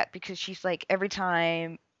want to do that because she's like, every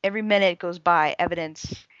minute goes by,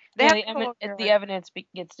 evidence. They Yeah, have this whole the evidence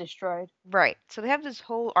gets destroyed. right. So they have this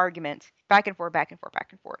whole argument, back and forth, back and forth, back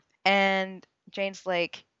and forth. And Jane's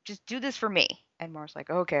like, just do this for me. And Mara's like,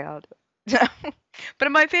 okay, I'll do it.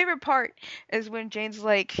 But my favorite part is when Jane's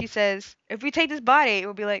like, she says, if we take this body, it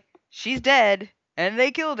will be like, she's dead and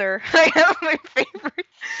they killed her. Like, that's my favorite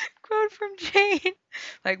quote from Jane.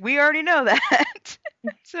 Like, we already know that.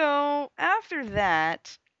 So after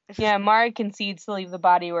that, yeah, Mara concedes to leave the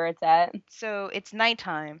body where it's at. so it's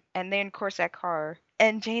nighttime, and they're in Corsac car,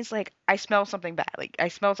 and Jane's like, I smell something bad. Like, I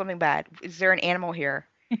smell something bad. Is there an animal here?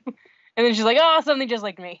 And then she's like, oh, something just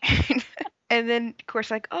like me. And then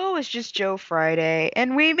Corsac, oh, it's just Joe Friday,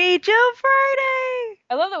 and we meet Joe Friday.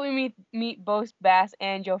 I love that we meet both Bass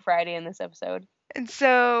and Joe Friday in this episode. And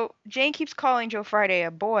so Jane keeps calling Joe Friday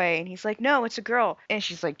a boy, and he's like, no, it's a girl. And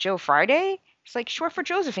she's like, Joe Friday? It's like short for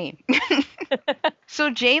Josephine. So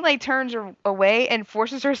Jane like turns her away and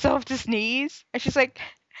forces herself to sneeze, and she's like,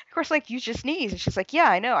 of course, like you just sneeze, and she's like, yeah,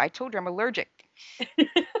 I know, I told you I'm allergic.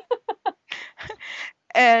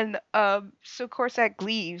 And so Corsac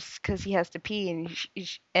leaves because he has to pee,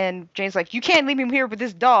 and Jane's like, you can't leave him here with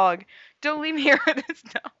this dog. Don't leave me here with this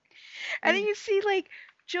dog. And then you see like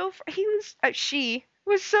she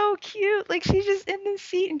was so cute. Like she's just in the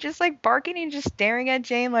seat and just like barking and just staring at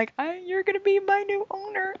Jane like, you're gonna be my new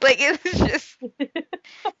owner. Like it was just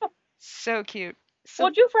so cute. So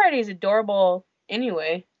well, Joe Friday is adorable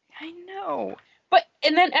anyway. I know. But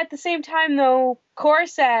and then at the same time though,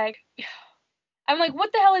 Corsac, I'm like,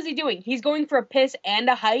 what the hell is he doing? He's going for a piss and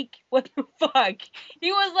a hike? What the fuck?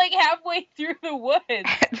 He was like halfway through the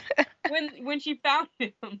woods when she found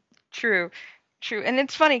him. True. And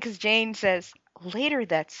it's funny because Jane says, later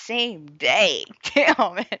that same day.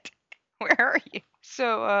 Damn it. Where are you?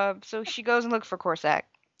 So she goes and looks for Corsac.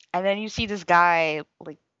 And then you see this guy,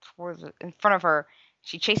 like, in front of her.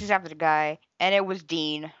 She chases after the guy, and it was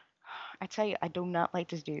Dean. I tell you, I do not like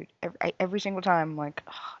this dude. Every single time, I'm like,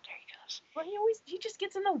 oh, there he goes. But he just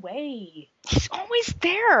gets in the way. He's always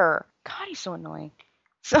there. God, he's so annoying.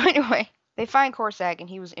 So anyway, they find Corsac, and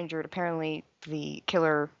he was injured. Apparently, the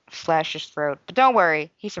killer slashed his throat. But don't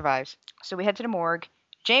worry, he survives. So we head to the morgue.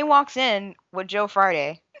 Jane walks in with Joe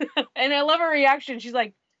Friday. And I love her reaction. She's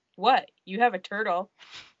like, what? You have a turtle.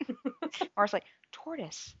 Mara's like,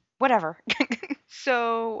 tortoise. Whatever.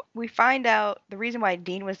 So we find out the reason why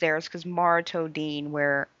Dean was there is because Mara told Dean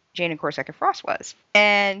where Jane and Corsac and Frost was.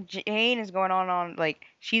 And Jane is going on like,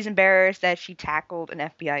 she's embarrassed that she tackled an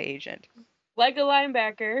FBI agent. Like a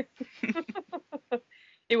linebacker.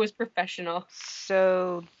 It was professional.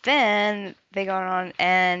 So then they go on,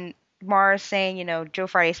 and Mara's saying, Joe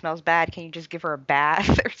Friday smells bad. Can you just give her a bath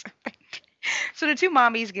or something? So the two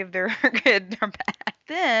mommies give their kid their bath.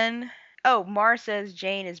 Then, Mara says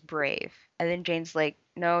Jane is brave. And then Jane's like,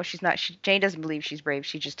 no, she's not. Jane doesn't believe she's brave.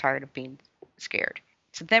 She's just tired of being scared.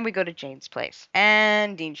 So then we go to Jane's place.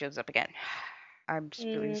 And Dean shows up again. I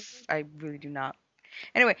really do not.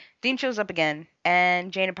 Anyway, Dean shows up again,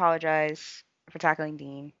 and Jane apologizes for tackling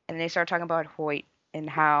Dean. And they start talking about Hoyt and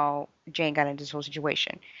how Jane got into this whole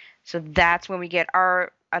situation. So that's when we get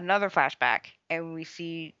another flashback, and we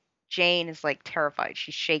see Jane is like terrified.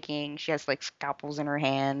 She's shaking. She has like scalpels in her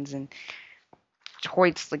hands, and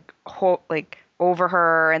Hoyt's like over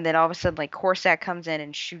her. And then all of a sudden, like Corsac comes in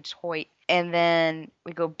and shoots Hoyt. And then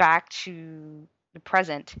we go back to the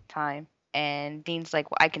present time. And Dean's like,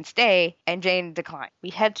 well, I can stay. And Jane declined.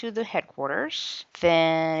 We head to the headquarters.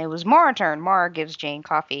 Then it was Mara's turn. Mara gives Jane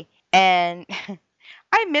coffee. And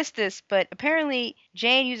I missed this, but apparently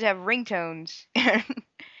Jane used to have ringtones.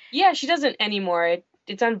 Yeah, she doesn't anymore.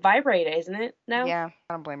 It's on vibrate, isn't it, now? Yeah,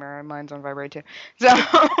 I don't blame her. Mine's on vibrate too. So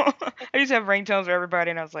I used to have ringtones for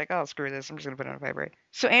everybody, and I was like, oh, screw this. I'm just going to put it on vibrate.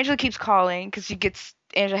 So Angela keeps calling because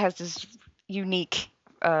Angela has this unique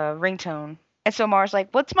ringtone. And so Mara's like,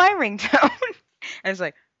 what's my ringtone? And it's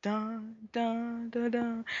like, dun, dun, dun,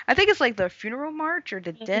 dun. I think it's like the funeral march or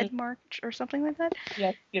the dead march or something like that.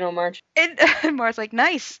 Yeah, funeral march. And Mara's like,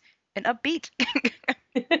 nice and upbeat.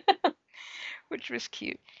 Which was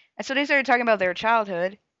cute. And so they started talking about their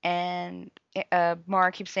childhood. And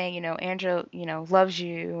Mara keeps saying, Angela, loves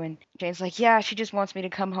you. And Jane's like, yeah, she just wants me to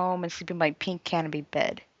come home and sleep in my pink canopy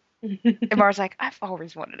bed. And Mara's like, I've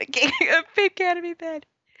always wanted a pink canopy bed.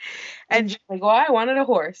 And And she's like, well, I wanted a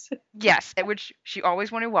horse. yes, at which she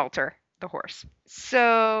always wanted Welter, the horse.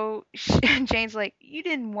 So Jane's like, you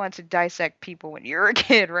didn't want to dissect people when you were a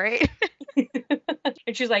kid, right?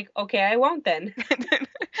 And she's like, okay, I won't then.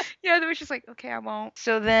 Yeah, then she's like, okay, I won't.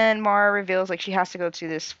 So then Mara reveals like she has to go to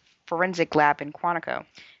this forensic lab in Quantico. And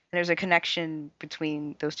there's a connection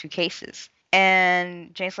between those two cases.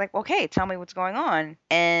 And Jane's like, okay, tell me what's going on.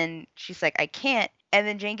 And she's like, I can't. And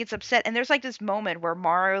then Jane gets upset. And there's like this moment where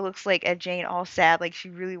Mara looks like at Jane all sad, like she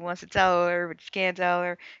really wants to tell her, but she can't tell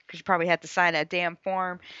her because she probably had to sign that damn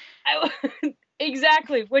form.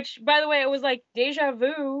 Exactly. Which, by the way, it was like deja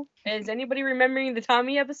vu. Is anybody remembering the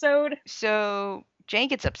Tommy episode? So Jane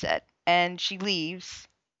gets upset and she leaves.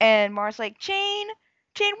 And Mara's like, Jane,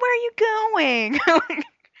 where are you going?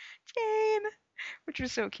 Jane, which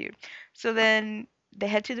was so cute. So then they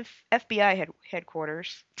head to the FBI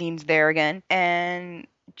headquarters. Dean's there again, and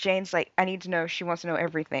Jane's like, I need to know. She wants to know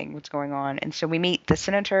everything, what's going on. And so we meet the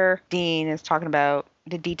senator. Dean is talking about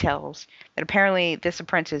the details that apparently this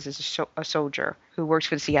apprentice is a soldier who works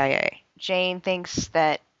for the CIA. Jane thinks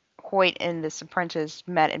that Hoyt and this apprentice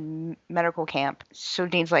met in medical camp. So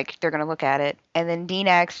Dean's like, they're gonna look at it, and then Dean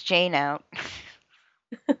asks Jane out.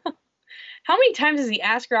 How many times does he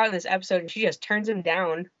ask her out in this episode and she just turns him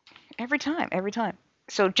down? Every time, every time.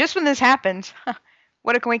 So just when this happens,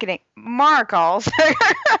 what a coincidence, Mara calls.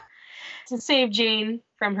 To save Jane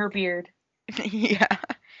from her beard. Yeah.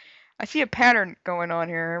 I see a pattern going on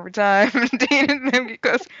here every time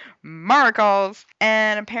because Mara calls.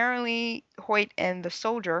 And apparently Hoyt and the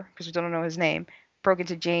soldier, because we don't know his name, broke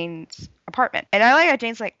into Jane's apartment. And I like how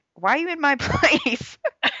Jane's like, why are you in my place?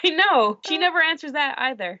 I know. She never answers that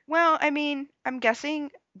either. Well, I mean, I'm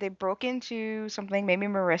guessing they broke into something. Maybe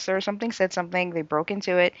Marissa or something said something. They broke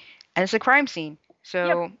into it, and it's a crime scene. Yeah,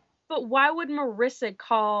 So but why would Marissa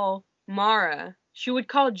call Mara? She would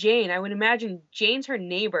call Jane. I would imagine Jane's her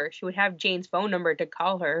neighbor. She would have Jane's phone number to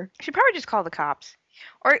call her. she probably just called the cops,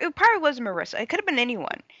 or it probably was Marissa. It could have been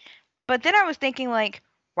anyone. But then I was thinking, like,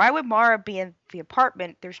 why would Mara be in the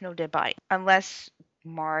apartment? There's no dead body, unless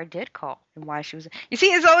Mara did call and why she was. You see,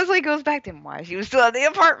 it always like goes back to why she was still in the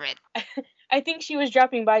apartment. I think she was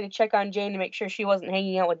dropping by to check on Jane to make sure she wasn't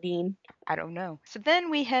hanging out with Dean. I don't know. So then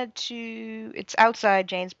we head to, it's outside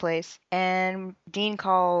Jane's place, and Dean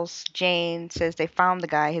calls Jane, says they found the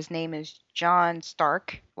guy. His name is John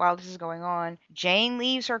Stark. While this is going on, Jane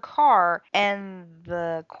leaves her car, and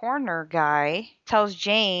the coroner guy tells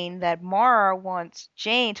Jane that Mara wants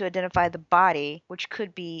Jane to identify the body, which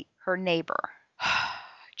could be her neighbor.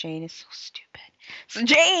 Jane is so stupid. So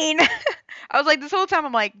Jane, I was like, this whole time,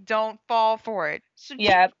 I'm like, don't fall for it. So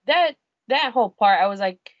Yeah, that whole part, I was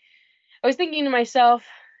thinking to myself,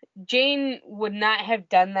 Jane would not have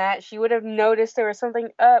done that. She would have noticed there was something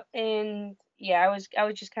up, and yeah, I was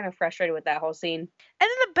just kind of frustrated with that whole scene. And then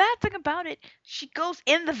the bad thing about it, she goes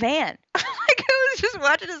in the van. Like I was just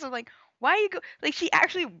watching this, I'm like, why you go? Like she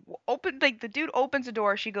actually opened, like the dude opens the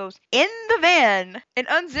door, she goes in the van and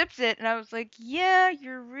unzips it, and I was like, yeah,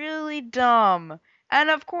 you're really dumb.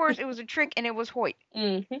 And of course, it was a trick, and it was Hoyt.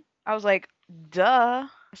 Mm-hmm. I was like, duh.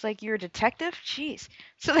 It's like, you're a detective? Jeez.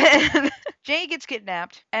 So then Jane gets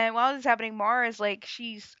kidnapped, and while this is happening, Mara is like,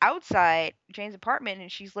 she's outside Jane's apartment, and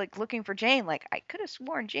she's like looking for Jane. Like, I could have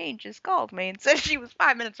sworn Jane just called me and said she was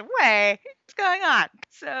 5 minutes away. What's going on?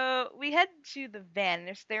 So we head to the van.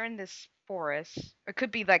 They're in this forest. It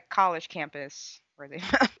could be like college campus where they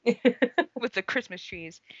with the Christmas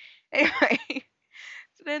trees. Anyway,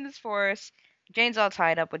 so they're in this forest. Jane's all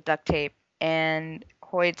tied up with duct tape, and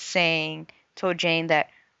Hoyt's told Jane that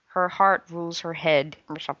her heart rules her head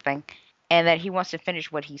or something, and that he wants to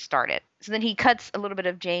finish what he started. So then he cuts a little bit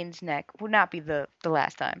of Jane's neck. Would not be the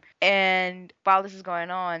last time. And while this is going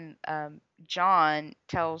on, John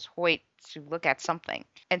tells Hoyt to look at something.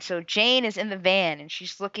 And so Jane is in the van, and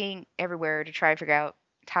she's looking everywhere to try to figure out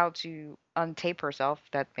how to untape herself.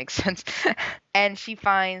 That makes sense. And she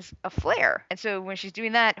finds a flare. And so when she's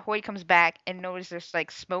doing that, Hoyt comes back and notices there's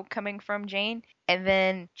like smoke coming from Jane. And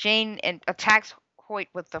then Jane attacks Hoyt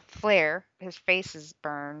with the flare. His face is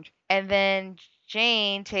burned. And then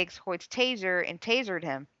Jane takes Hoyt's taser and tasered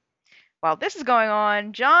him. While this is going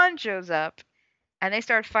on, John shows up and they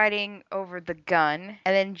start fighting over the gun.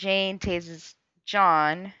 And then Jane tases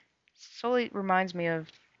John. Solely reminds me of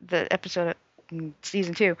the episode in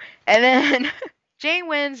season 2. And then Jane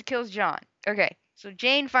wins, kills John. Okay, so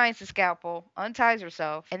Jane finds the scalpel, unties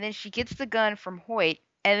herself, and then she gets the gun from Hoyt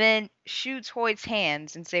and then shoots Hoyt's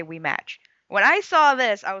hands and say we match. When I saw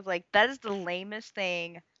this, I was like, that is the lamest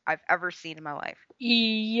thing I've ever seen in my life.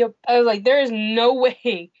 Yep. I was like, there is no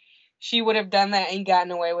way she would have done that and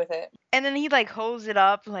gotten away with it. And then he like holds it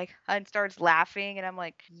up like and starts laughing and I'm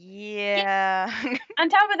like, Yeah. yeah. On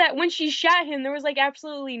top of that, when she shot him, there was like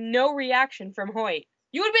absolutely no reaction from Hoyt.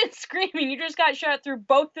 You would have been screaming. You just got shot through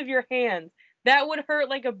both of your hands. That would hurt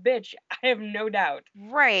like a bitch. I have no doubt.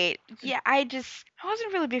 Right. Yeah, I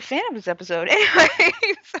wasn't really a big fan of this episode. Anyway,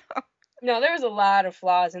 so No, there was a lot of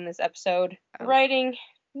flaws in this episode. oh, Writing,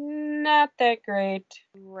 not that great.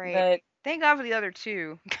 right. But Thank God for the other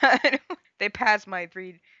two. They passed my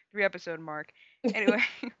three episode mark. Anyway,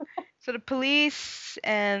 so the police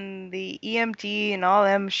and the EMT and all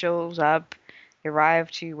them shows up. They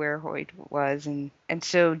arrive to where Hoyt was, and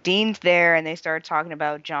so Dean's there, and they start talking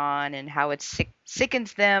about John and how it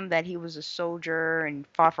sickens them that he was a soldier and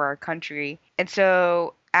fought for our country. And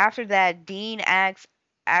so after that, Dean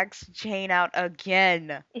asks Jane out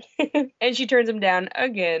again. and she turns him down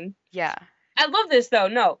again. Yeah. I love this though.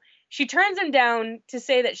 No, she turns him down to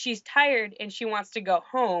say that she's tired and she wants to go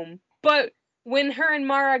home. But when her and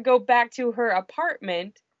Mara go back to her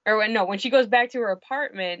apartment, when she goes back to her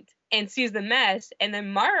apartment and sees the mess, and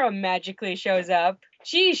then Mara magically shows up,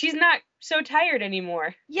 she's not so tired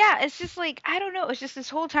anymore. Yeah, it's just like, I don't know. It's just this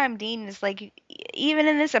whole time Dean is like, even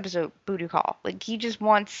in this episode, booty call. Like, he just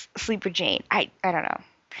wants sleep with Jane. I don't know.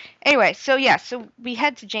 Anyway, so yeah, so we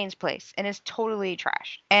head to Jane's place, and it's totally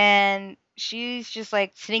trashed. And she's just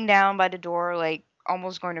like sitting down by the door, like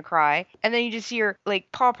almost going to cry. And then you just hear like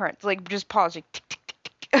paw prints, like just paws, like tick, tick,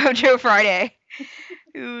 tick, tick, of Joe Friday,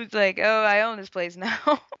 who's like, oh, I own this place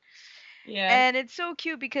now. Yeah. And it's so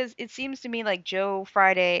cute because it seems to me like Joe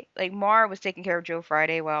Friday, like Mara was taking care of Joe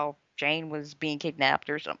Friday while Jane was being kidnapped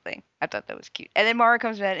or something. I thought that was cute. And then Mara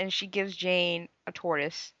comes in and she gives Jane a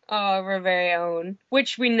tortoise. Oh, her very own,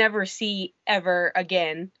 which we never see ever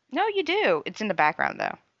again. No, you do. It's in the background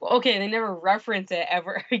though. Well, okay, they never reference it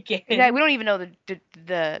ever again. Yeah, we don't even know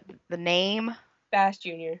the name. Bass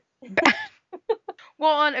Jr.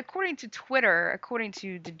 Well, according to Twitter, according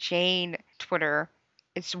to the Jane Twitter,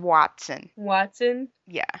 it's Watson. Watson?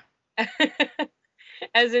 Yeah.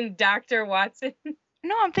 As in Dr. Watson?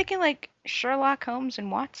 No, I'm thinking like Sherlock Holmes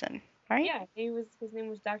and Watson, right? Yeah, his name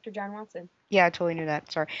was Dr. John Watson. Yeah, I totally knew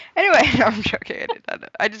that. Sorry. Anyway, no, I'm joking.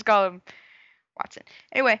 I just call him Watson.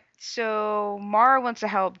 Anyway, so Mara wants to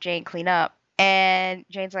help Jane clean up, and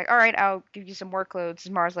Jane's like, "All right, I'll give you some work clothes."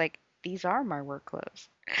 And Mara's like, "These are my work clothes,"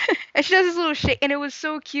 and she does this little shake, and it was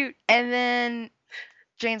so cute. And then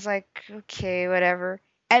Jane's like, "Okay, whatever."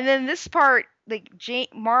 And then this part, like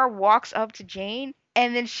Mara walks up to Jane,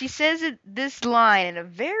 and then she says this line in a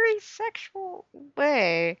very sexual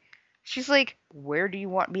way. She's like, "Where do you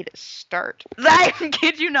want me to start?" I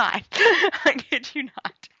kid you not. I kid you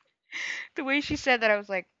not. The way she said that, I was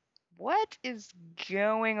like, "What is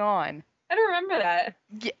going on?" I don't remember that.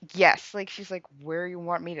 Yes, like she's like, "Where you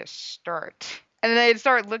want me to start?" And then they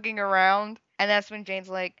start looking around, and that's when Jane's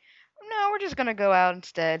like, "No, we're just gonna go out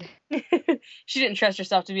instead." She didn't trust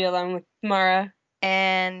herself to be alone with Mara.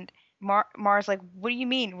 And Mara's like, "What do you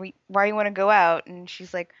mean? Why do you want to go out?" And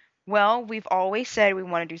she's like, "Well, we've always said we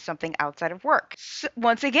want to do something outside of work." So,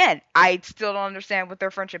 once again, I still don't understand what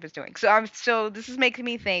their friendship is doing. So this is making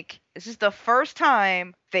me think this is the first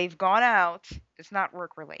time they've gone out. It's not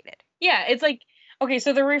work related. Yeah, it's like, okay,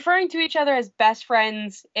 so they're referring to each other as best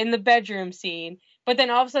friends in the bedroom scene, but then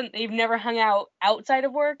all of a sudden they've never hung out outside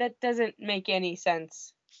of work. That doesn't make any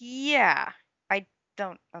sense. Yeah, I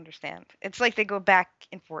don't understand. It's like they go back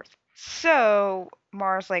and forth. So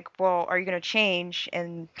Mara's like, "Well, are you gonna change?"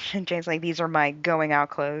 And Jane's like, "These are my going out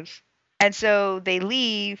clothes." And so they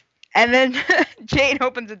leave, and then Jane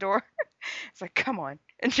opens the door. It's like, "Come on!"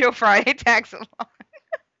 And Joe Friday tags along,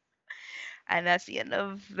 and that's the end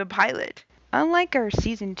of the pilot. Unlike our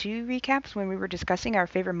season 2 recaps when we were discussing our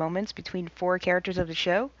favorite moments between 4 characters of the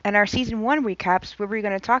show, and our season 1 recaps, what we're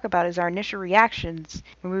going to talk about is our initial reactions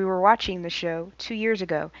when we were watching the show 2 years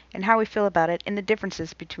ago, and how we feel about it and the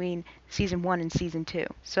differences between season 1 and season 2.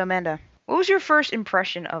 So Amanda, what was your first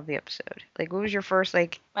impression of the episode? Like, what was your first,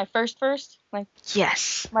 like... My first? Like,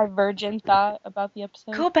 yes. my virgin thought about the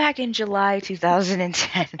episode? Go back in July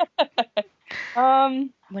 2010.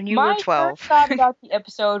 When you were 12. My first thought about the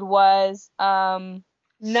episode was,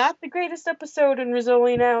 not the greatest episode in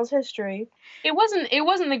Rizzoli and Al's history. It wasn't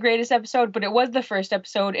the greatest episode, but it was the first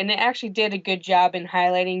episode, and it actually did a good job in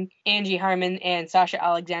highlighting Angie Harmon and Sasha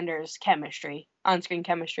Alexander's chemistry, on-screen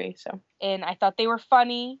chemistry. And I thought they were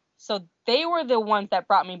funny. So they were the ones that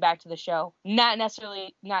brought me back to the show, not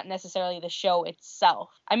necessarily the show itself.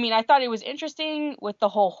 I mean, I thought it was interesting with the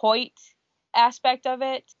whole Hoyt aspect of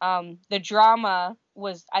it. The drama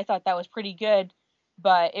was, I thought that was pretty good,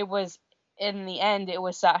 but it was, in the end, it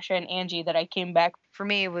was Sasha and Angie that I came back. For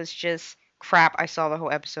me, it was just crap. I saw the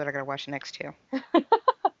whole episode. I gotta watch the next two.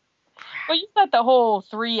 Well, you've got the whole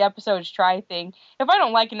 3 episodes try thing. If I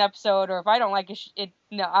don't like an episode, or if I don't like it,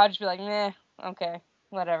 no, I'll just be like, nah, okay,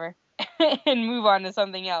 whatever, and move on to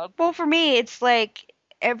something else. Well, for me, it's like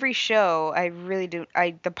every show. I really do.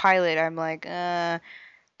 The pilot. I'm like, And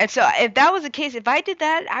so if that was the case, if I did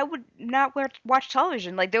that, I would not watch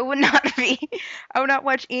television. Like there would not be, I would not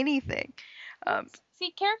watch anything. Well, Um,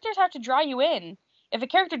 see, characters have to draw you in. If a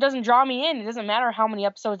character doesn't draw me in, it doesn't matter how many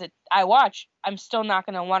episodes I watch. I'm still not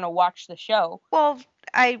gonna want to watch the show. well,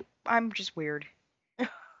 I'm just weird.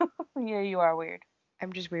 Yeah, you are weird.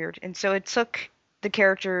 I'm just weird, and so it took the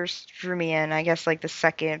characters drew me in. I guess like the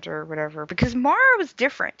second or whatever, because Mara was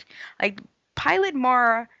different. Like pilot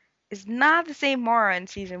Mara is not the same Mara in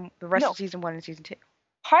the rest No, of season 1 and season 2.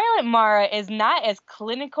 Pilot Mara is not as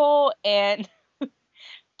clinical and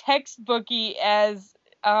textbooky as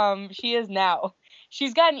she is now.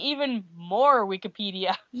 She's gotten even more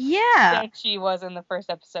Wikipedia Yeah, than she was in the first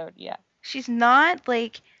episode. Yeah. she's not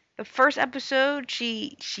like the first episode.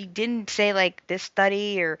 She didn't say like this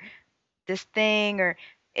study or this thing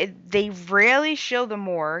they rarely show the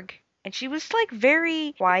morgue, and she was like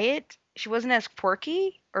very quiet. She wasn't as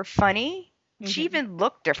quirky or funny. She Hmm. even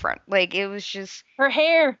looked different. Like it was just Her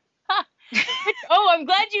hair. Ha! Oh, I'm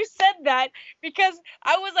glad you said that, because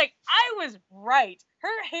I was like, I was right.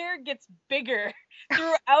 Her hair gets bigger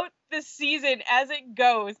throughout the season as it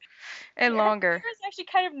goes. and Her hair longer. is actually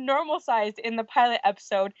kind of normal sized in the pilot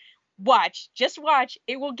episode. Watch, just watch.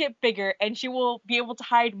 It will get bigger, and she will be able to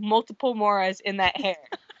hide multiple Moras in that hair.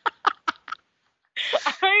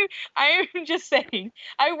 I'm just saying.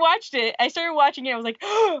 I watched it. I started watching it. I was like,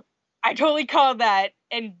 oh, I totally called that.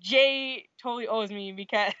 And Jay totally owes me,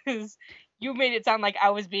 because you made it sound like I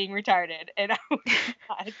was being retarded, and I was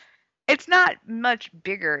not. It's not much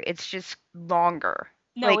bigger. It's just longer.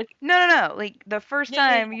 No, Like it's no. Like the first yeah,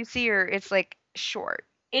 yeah, time yeah. you see her, it's like short.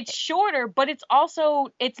 It's shorter, but it's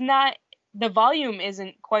not, the volume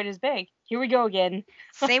isn't quite as big. Here we go again.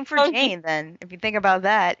 Same for Okay. Jane then. If you think about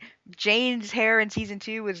that, Jane's hair in season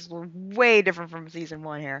 2 is way different from season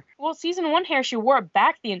 1 hair. Well, season 1 hair, she wore it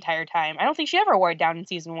back the entire time. I don't think she ever wore it down in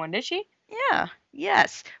season 1, did she? Yeah,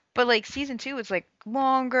 yes. But like season 2 it's like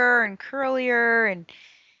longer and curlier and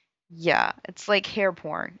yeah, it's like hair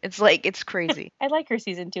porn. It's like it's crazy. I like her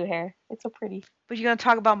season 2 hair. It's so pretty. But you gonna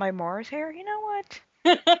talk about my Mars hair? You know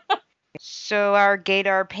what? So our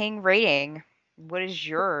Gaydar Ping rating. What is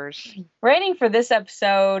yours? Rating for this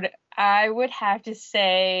episode, I would have to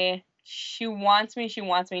say she wants me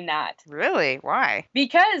not. Really? Why?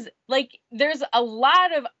 Because like there's a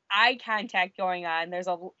lot of eye contact going on.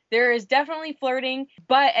 There is definitely flirting,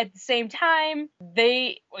 but at the same time,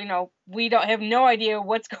 we don't have no idea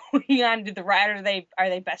what's going on to the right. Are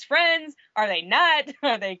they best friends? Are they not?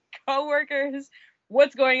 Are they coworkers?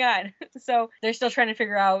 What's going on? So they're still trying to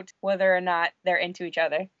figure out whether or not they're into each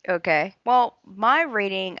other. Okay. Well, my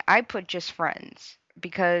rating, I put just friends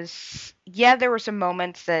because yeah, there were some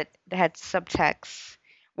moments that had subtext.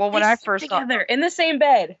 Well, when They I sleep first saw together in the same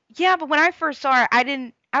bed. Yeah, but when I first saw it, I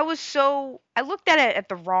didn't. I looked at it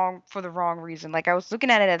for the wrong reason. Like I was looking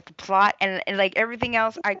at it at the plot and like everything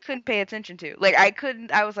else, I couldn't pay attention to. Like I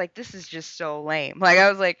couldn't. I was like, this is just so lame. Like I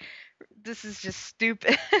was like, this is just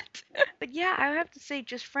stupid. But yeah, I have to say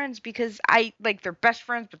just friends because I like they're best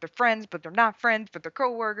friends, but they're not friends, but they're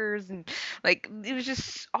coworkers, and like it was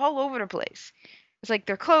just all over the place. It's like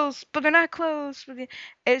they're close, but they're not close.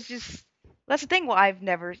 It's just that's the thing. Well, I've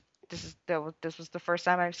never. This was the first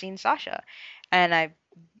time I've seen Sasha, and I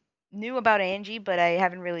knew about Angie, but I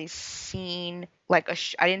haven't really seen like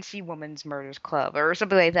I didn't see Women's Murders Club or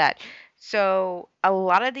something like that. So a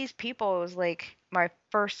lot of these people, it was like my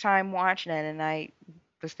first time watching it, and I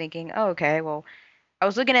was thinking, oh, okay, well, I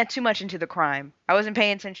was looking at too much into the crime. I wasn't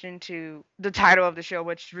paying attention to the title of the show,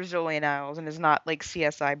 which is Rizzolian Isles, and it's not like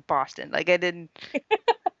CSI Boston. Like I didn't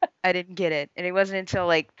get it, and it wasn't until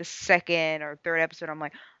like the second or third episode I'm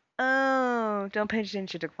like, oh, don't pay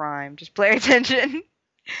attention to crime, just pay attention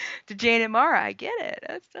to Jane and Mara. I get it.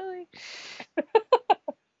 That's totally.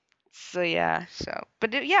 So yeah,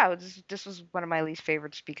 but yeah, this was one of my least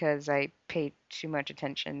favorites because I paid too much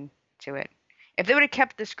attention to it. If they would have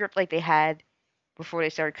kept the script like they had before they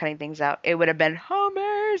started cutting things out, it would have been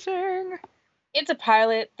amazing. It's a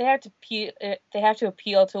pilot. They have to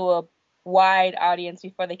appeal to wide audience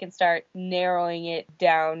before they can start narrowing it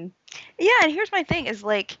down. Yeah, and here's my thing is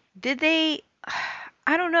like, did they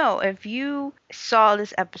I don't know, if you saw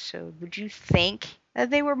this episode, would you think that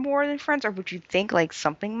they were more than friends, or would you think like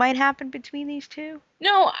something might happen between these two?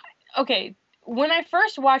 No, okay. When I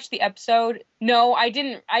first watched the episode, no, I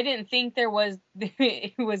didn't think there was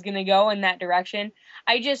it was gonna go in that direction.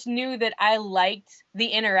 I just knew that I liked the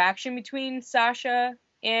interaction between Sasha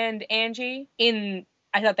and Angie.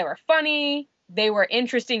 I thought they were funny, they were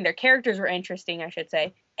interesting, their characters were interesting, I should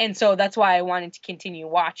say. And so that's why I wanted to continue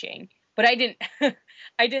watching. But I didn't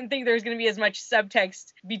I didn't think there was gonna be as much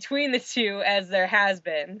subtext between the two as there has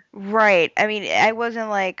been. Right. I mean, I wasn't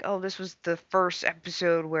like, oh, this was the first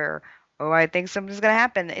episode where, oh, I think something's gonna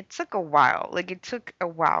happen. It took a while. Like, it took a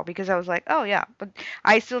while because I was like, oh, yeah. But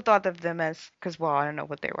I still thought of them as, because, well, I don't know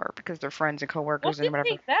what they were because they're friends and Well, it coworkers and didn't whatever.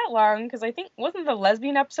 take that long because I think wasn't the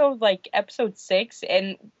lesbian episode like episode 6,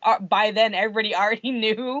 and by then everybody already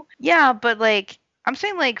knew. Yeah, but like, I'm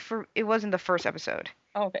saying like it wasn't the first episode,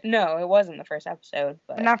 Oh, okay. No, it wasn't the first episode,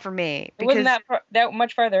 but but not for me it wasn't because, that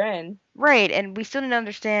much farther in. right, and we still didn't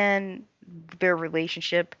understand their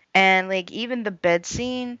relationship and like even the bed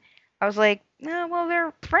scene. I was like, no, well,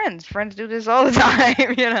 they're friends. Friends do this all the time,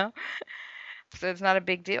 you know. So it's not a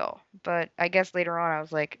big deal. But I guess later on, I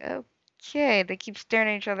was like, okay, they keep staring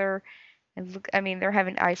at each other and look. I mean, they're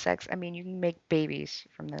having eye sex. I mean, you can make babies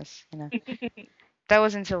from this, you know. That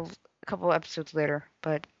was until a couple episodes later.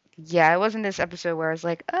 But yeah, it wasn't this episode where I was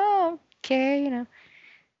like, oh, okay, you know.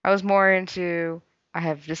 I was more into. I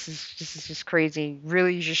have this is just crazy.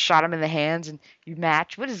 Really, you just shot him in the hands and you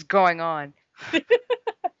match. What is going on?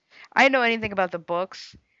 I didn't know anything about the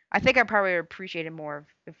books. I think I probably would appreciate it more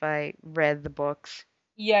if I read the books.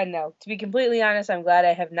 Yeah, no. To be completely honest, I'm glad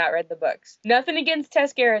I have not read the books. Nothing against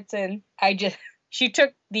Tess Gerritsen. I just she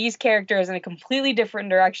took these characters in a completely different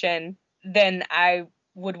direction than I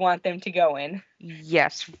would want them to go in.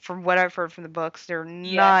 Yes, from what I've heard from the books, they're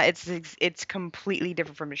Yeah. not. It's completely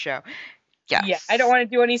different from the show. Yeah, I don't Yes. want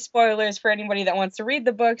to do any spoilers for anybody that wants to read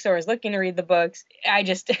the books or is looking to read the books. I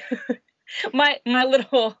just my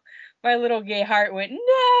little gay heart went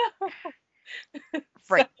no.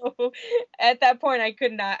 Right. So at that point I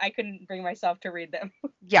couldn't bring myself to read them.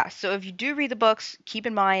 Yeah. So if you do read the books, keep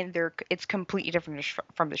in mind it's completely different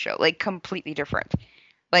from the show. Like completely different.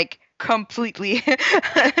 Like completely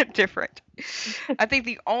different. I think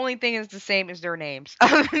the only thing is the same is their names.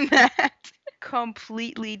 Other than that,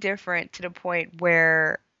 completely different to the point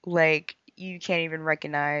where like you can't even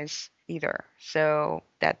recognize either. So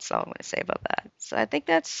that's all I'm gonna say about that. So I think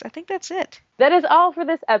that's it. That is all for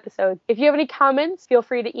this episode. If you have any comments, feel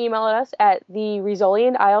free to email us at the Rizzoli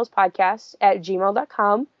and Isles podcast at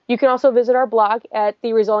gmail.com. You can also visit our blog at the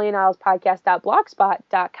Rizzoli and Isles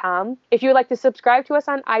podcast.blogspot.com. If you would like to subscribe to us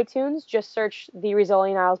on iTunes, just search the Rizzoli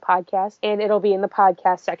and Isles podcast and it'll be in the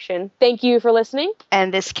podcast section. Thank you for listening.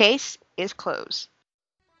 And this case is closed.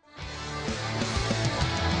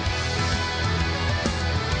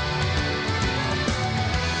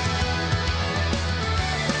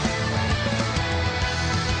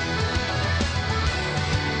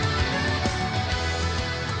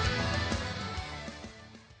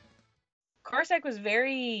 Corsac was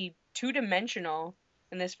very two-dimensional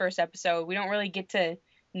in this first episode. We don't really get to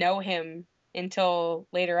know him until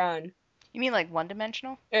later on. You mean like one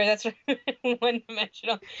dimensional? Or that's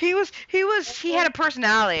one-dimensional. He had a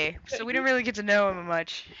personality, so we didn't really get to know him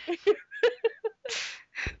much.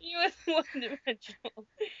 He was one-dimensional.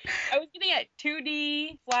 I was getting at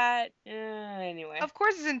 2D, flat, anyway. Of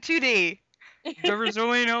course it's in 2D. The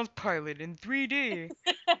Brazilian Elves pilot in 3D.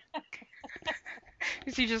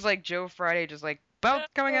 You see just like Joe Friday just like about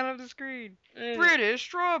coming out of the screen. British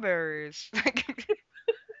strawberries.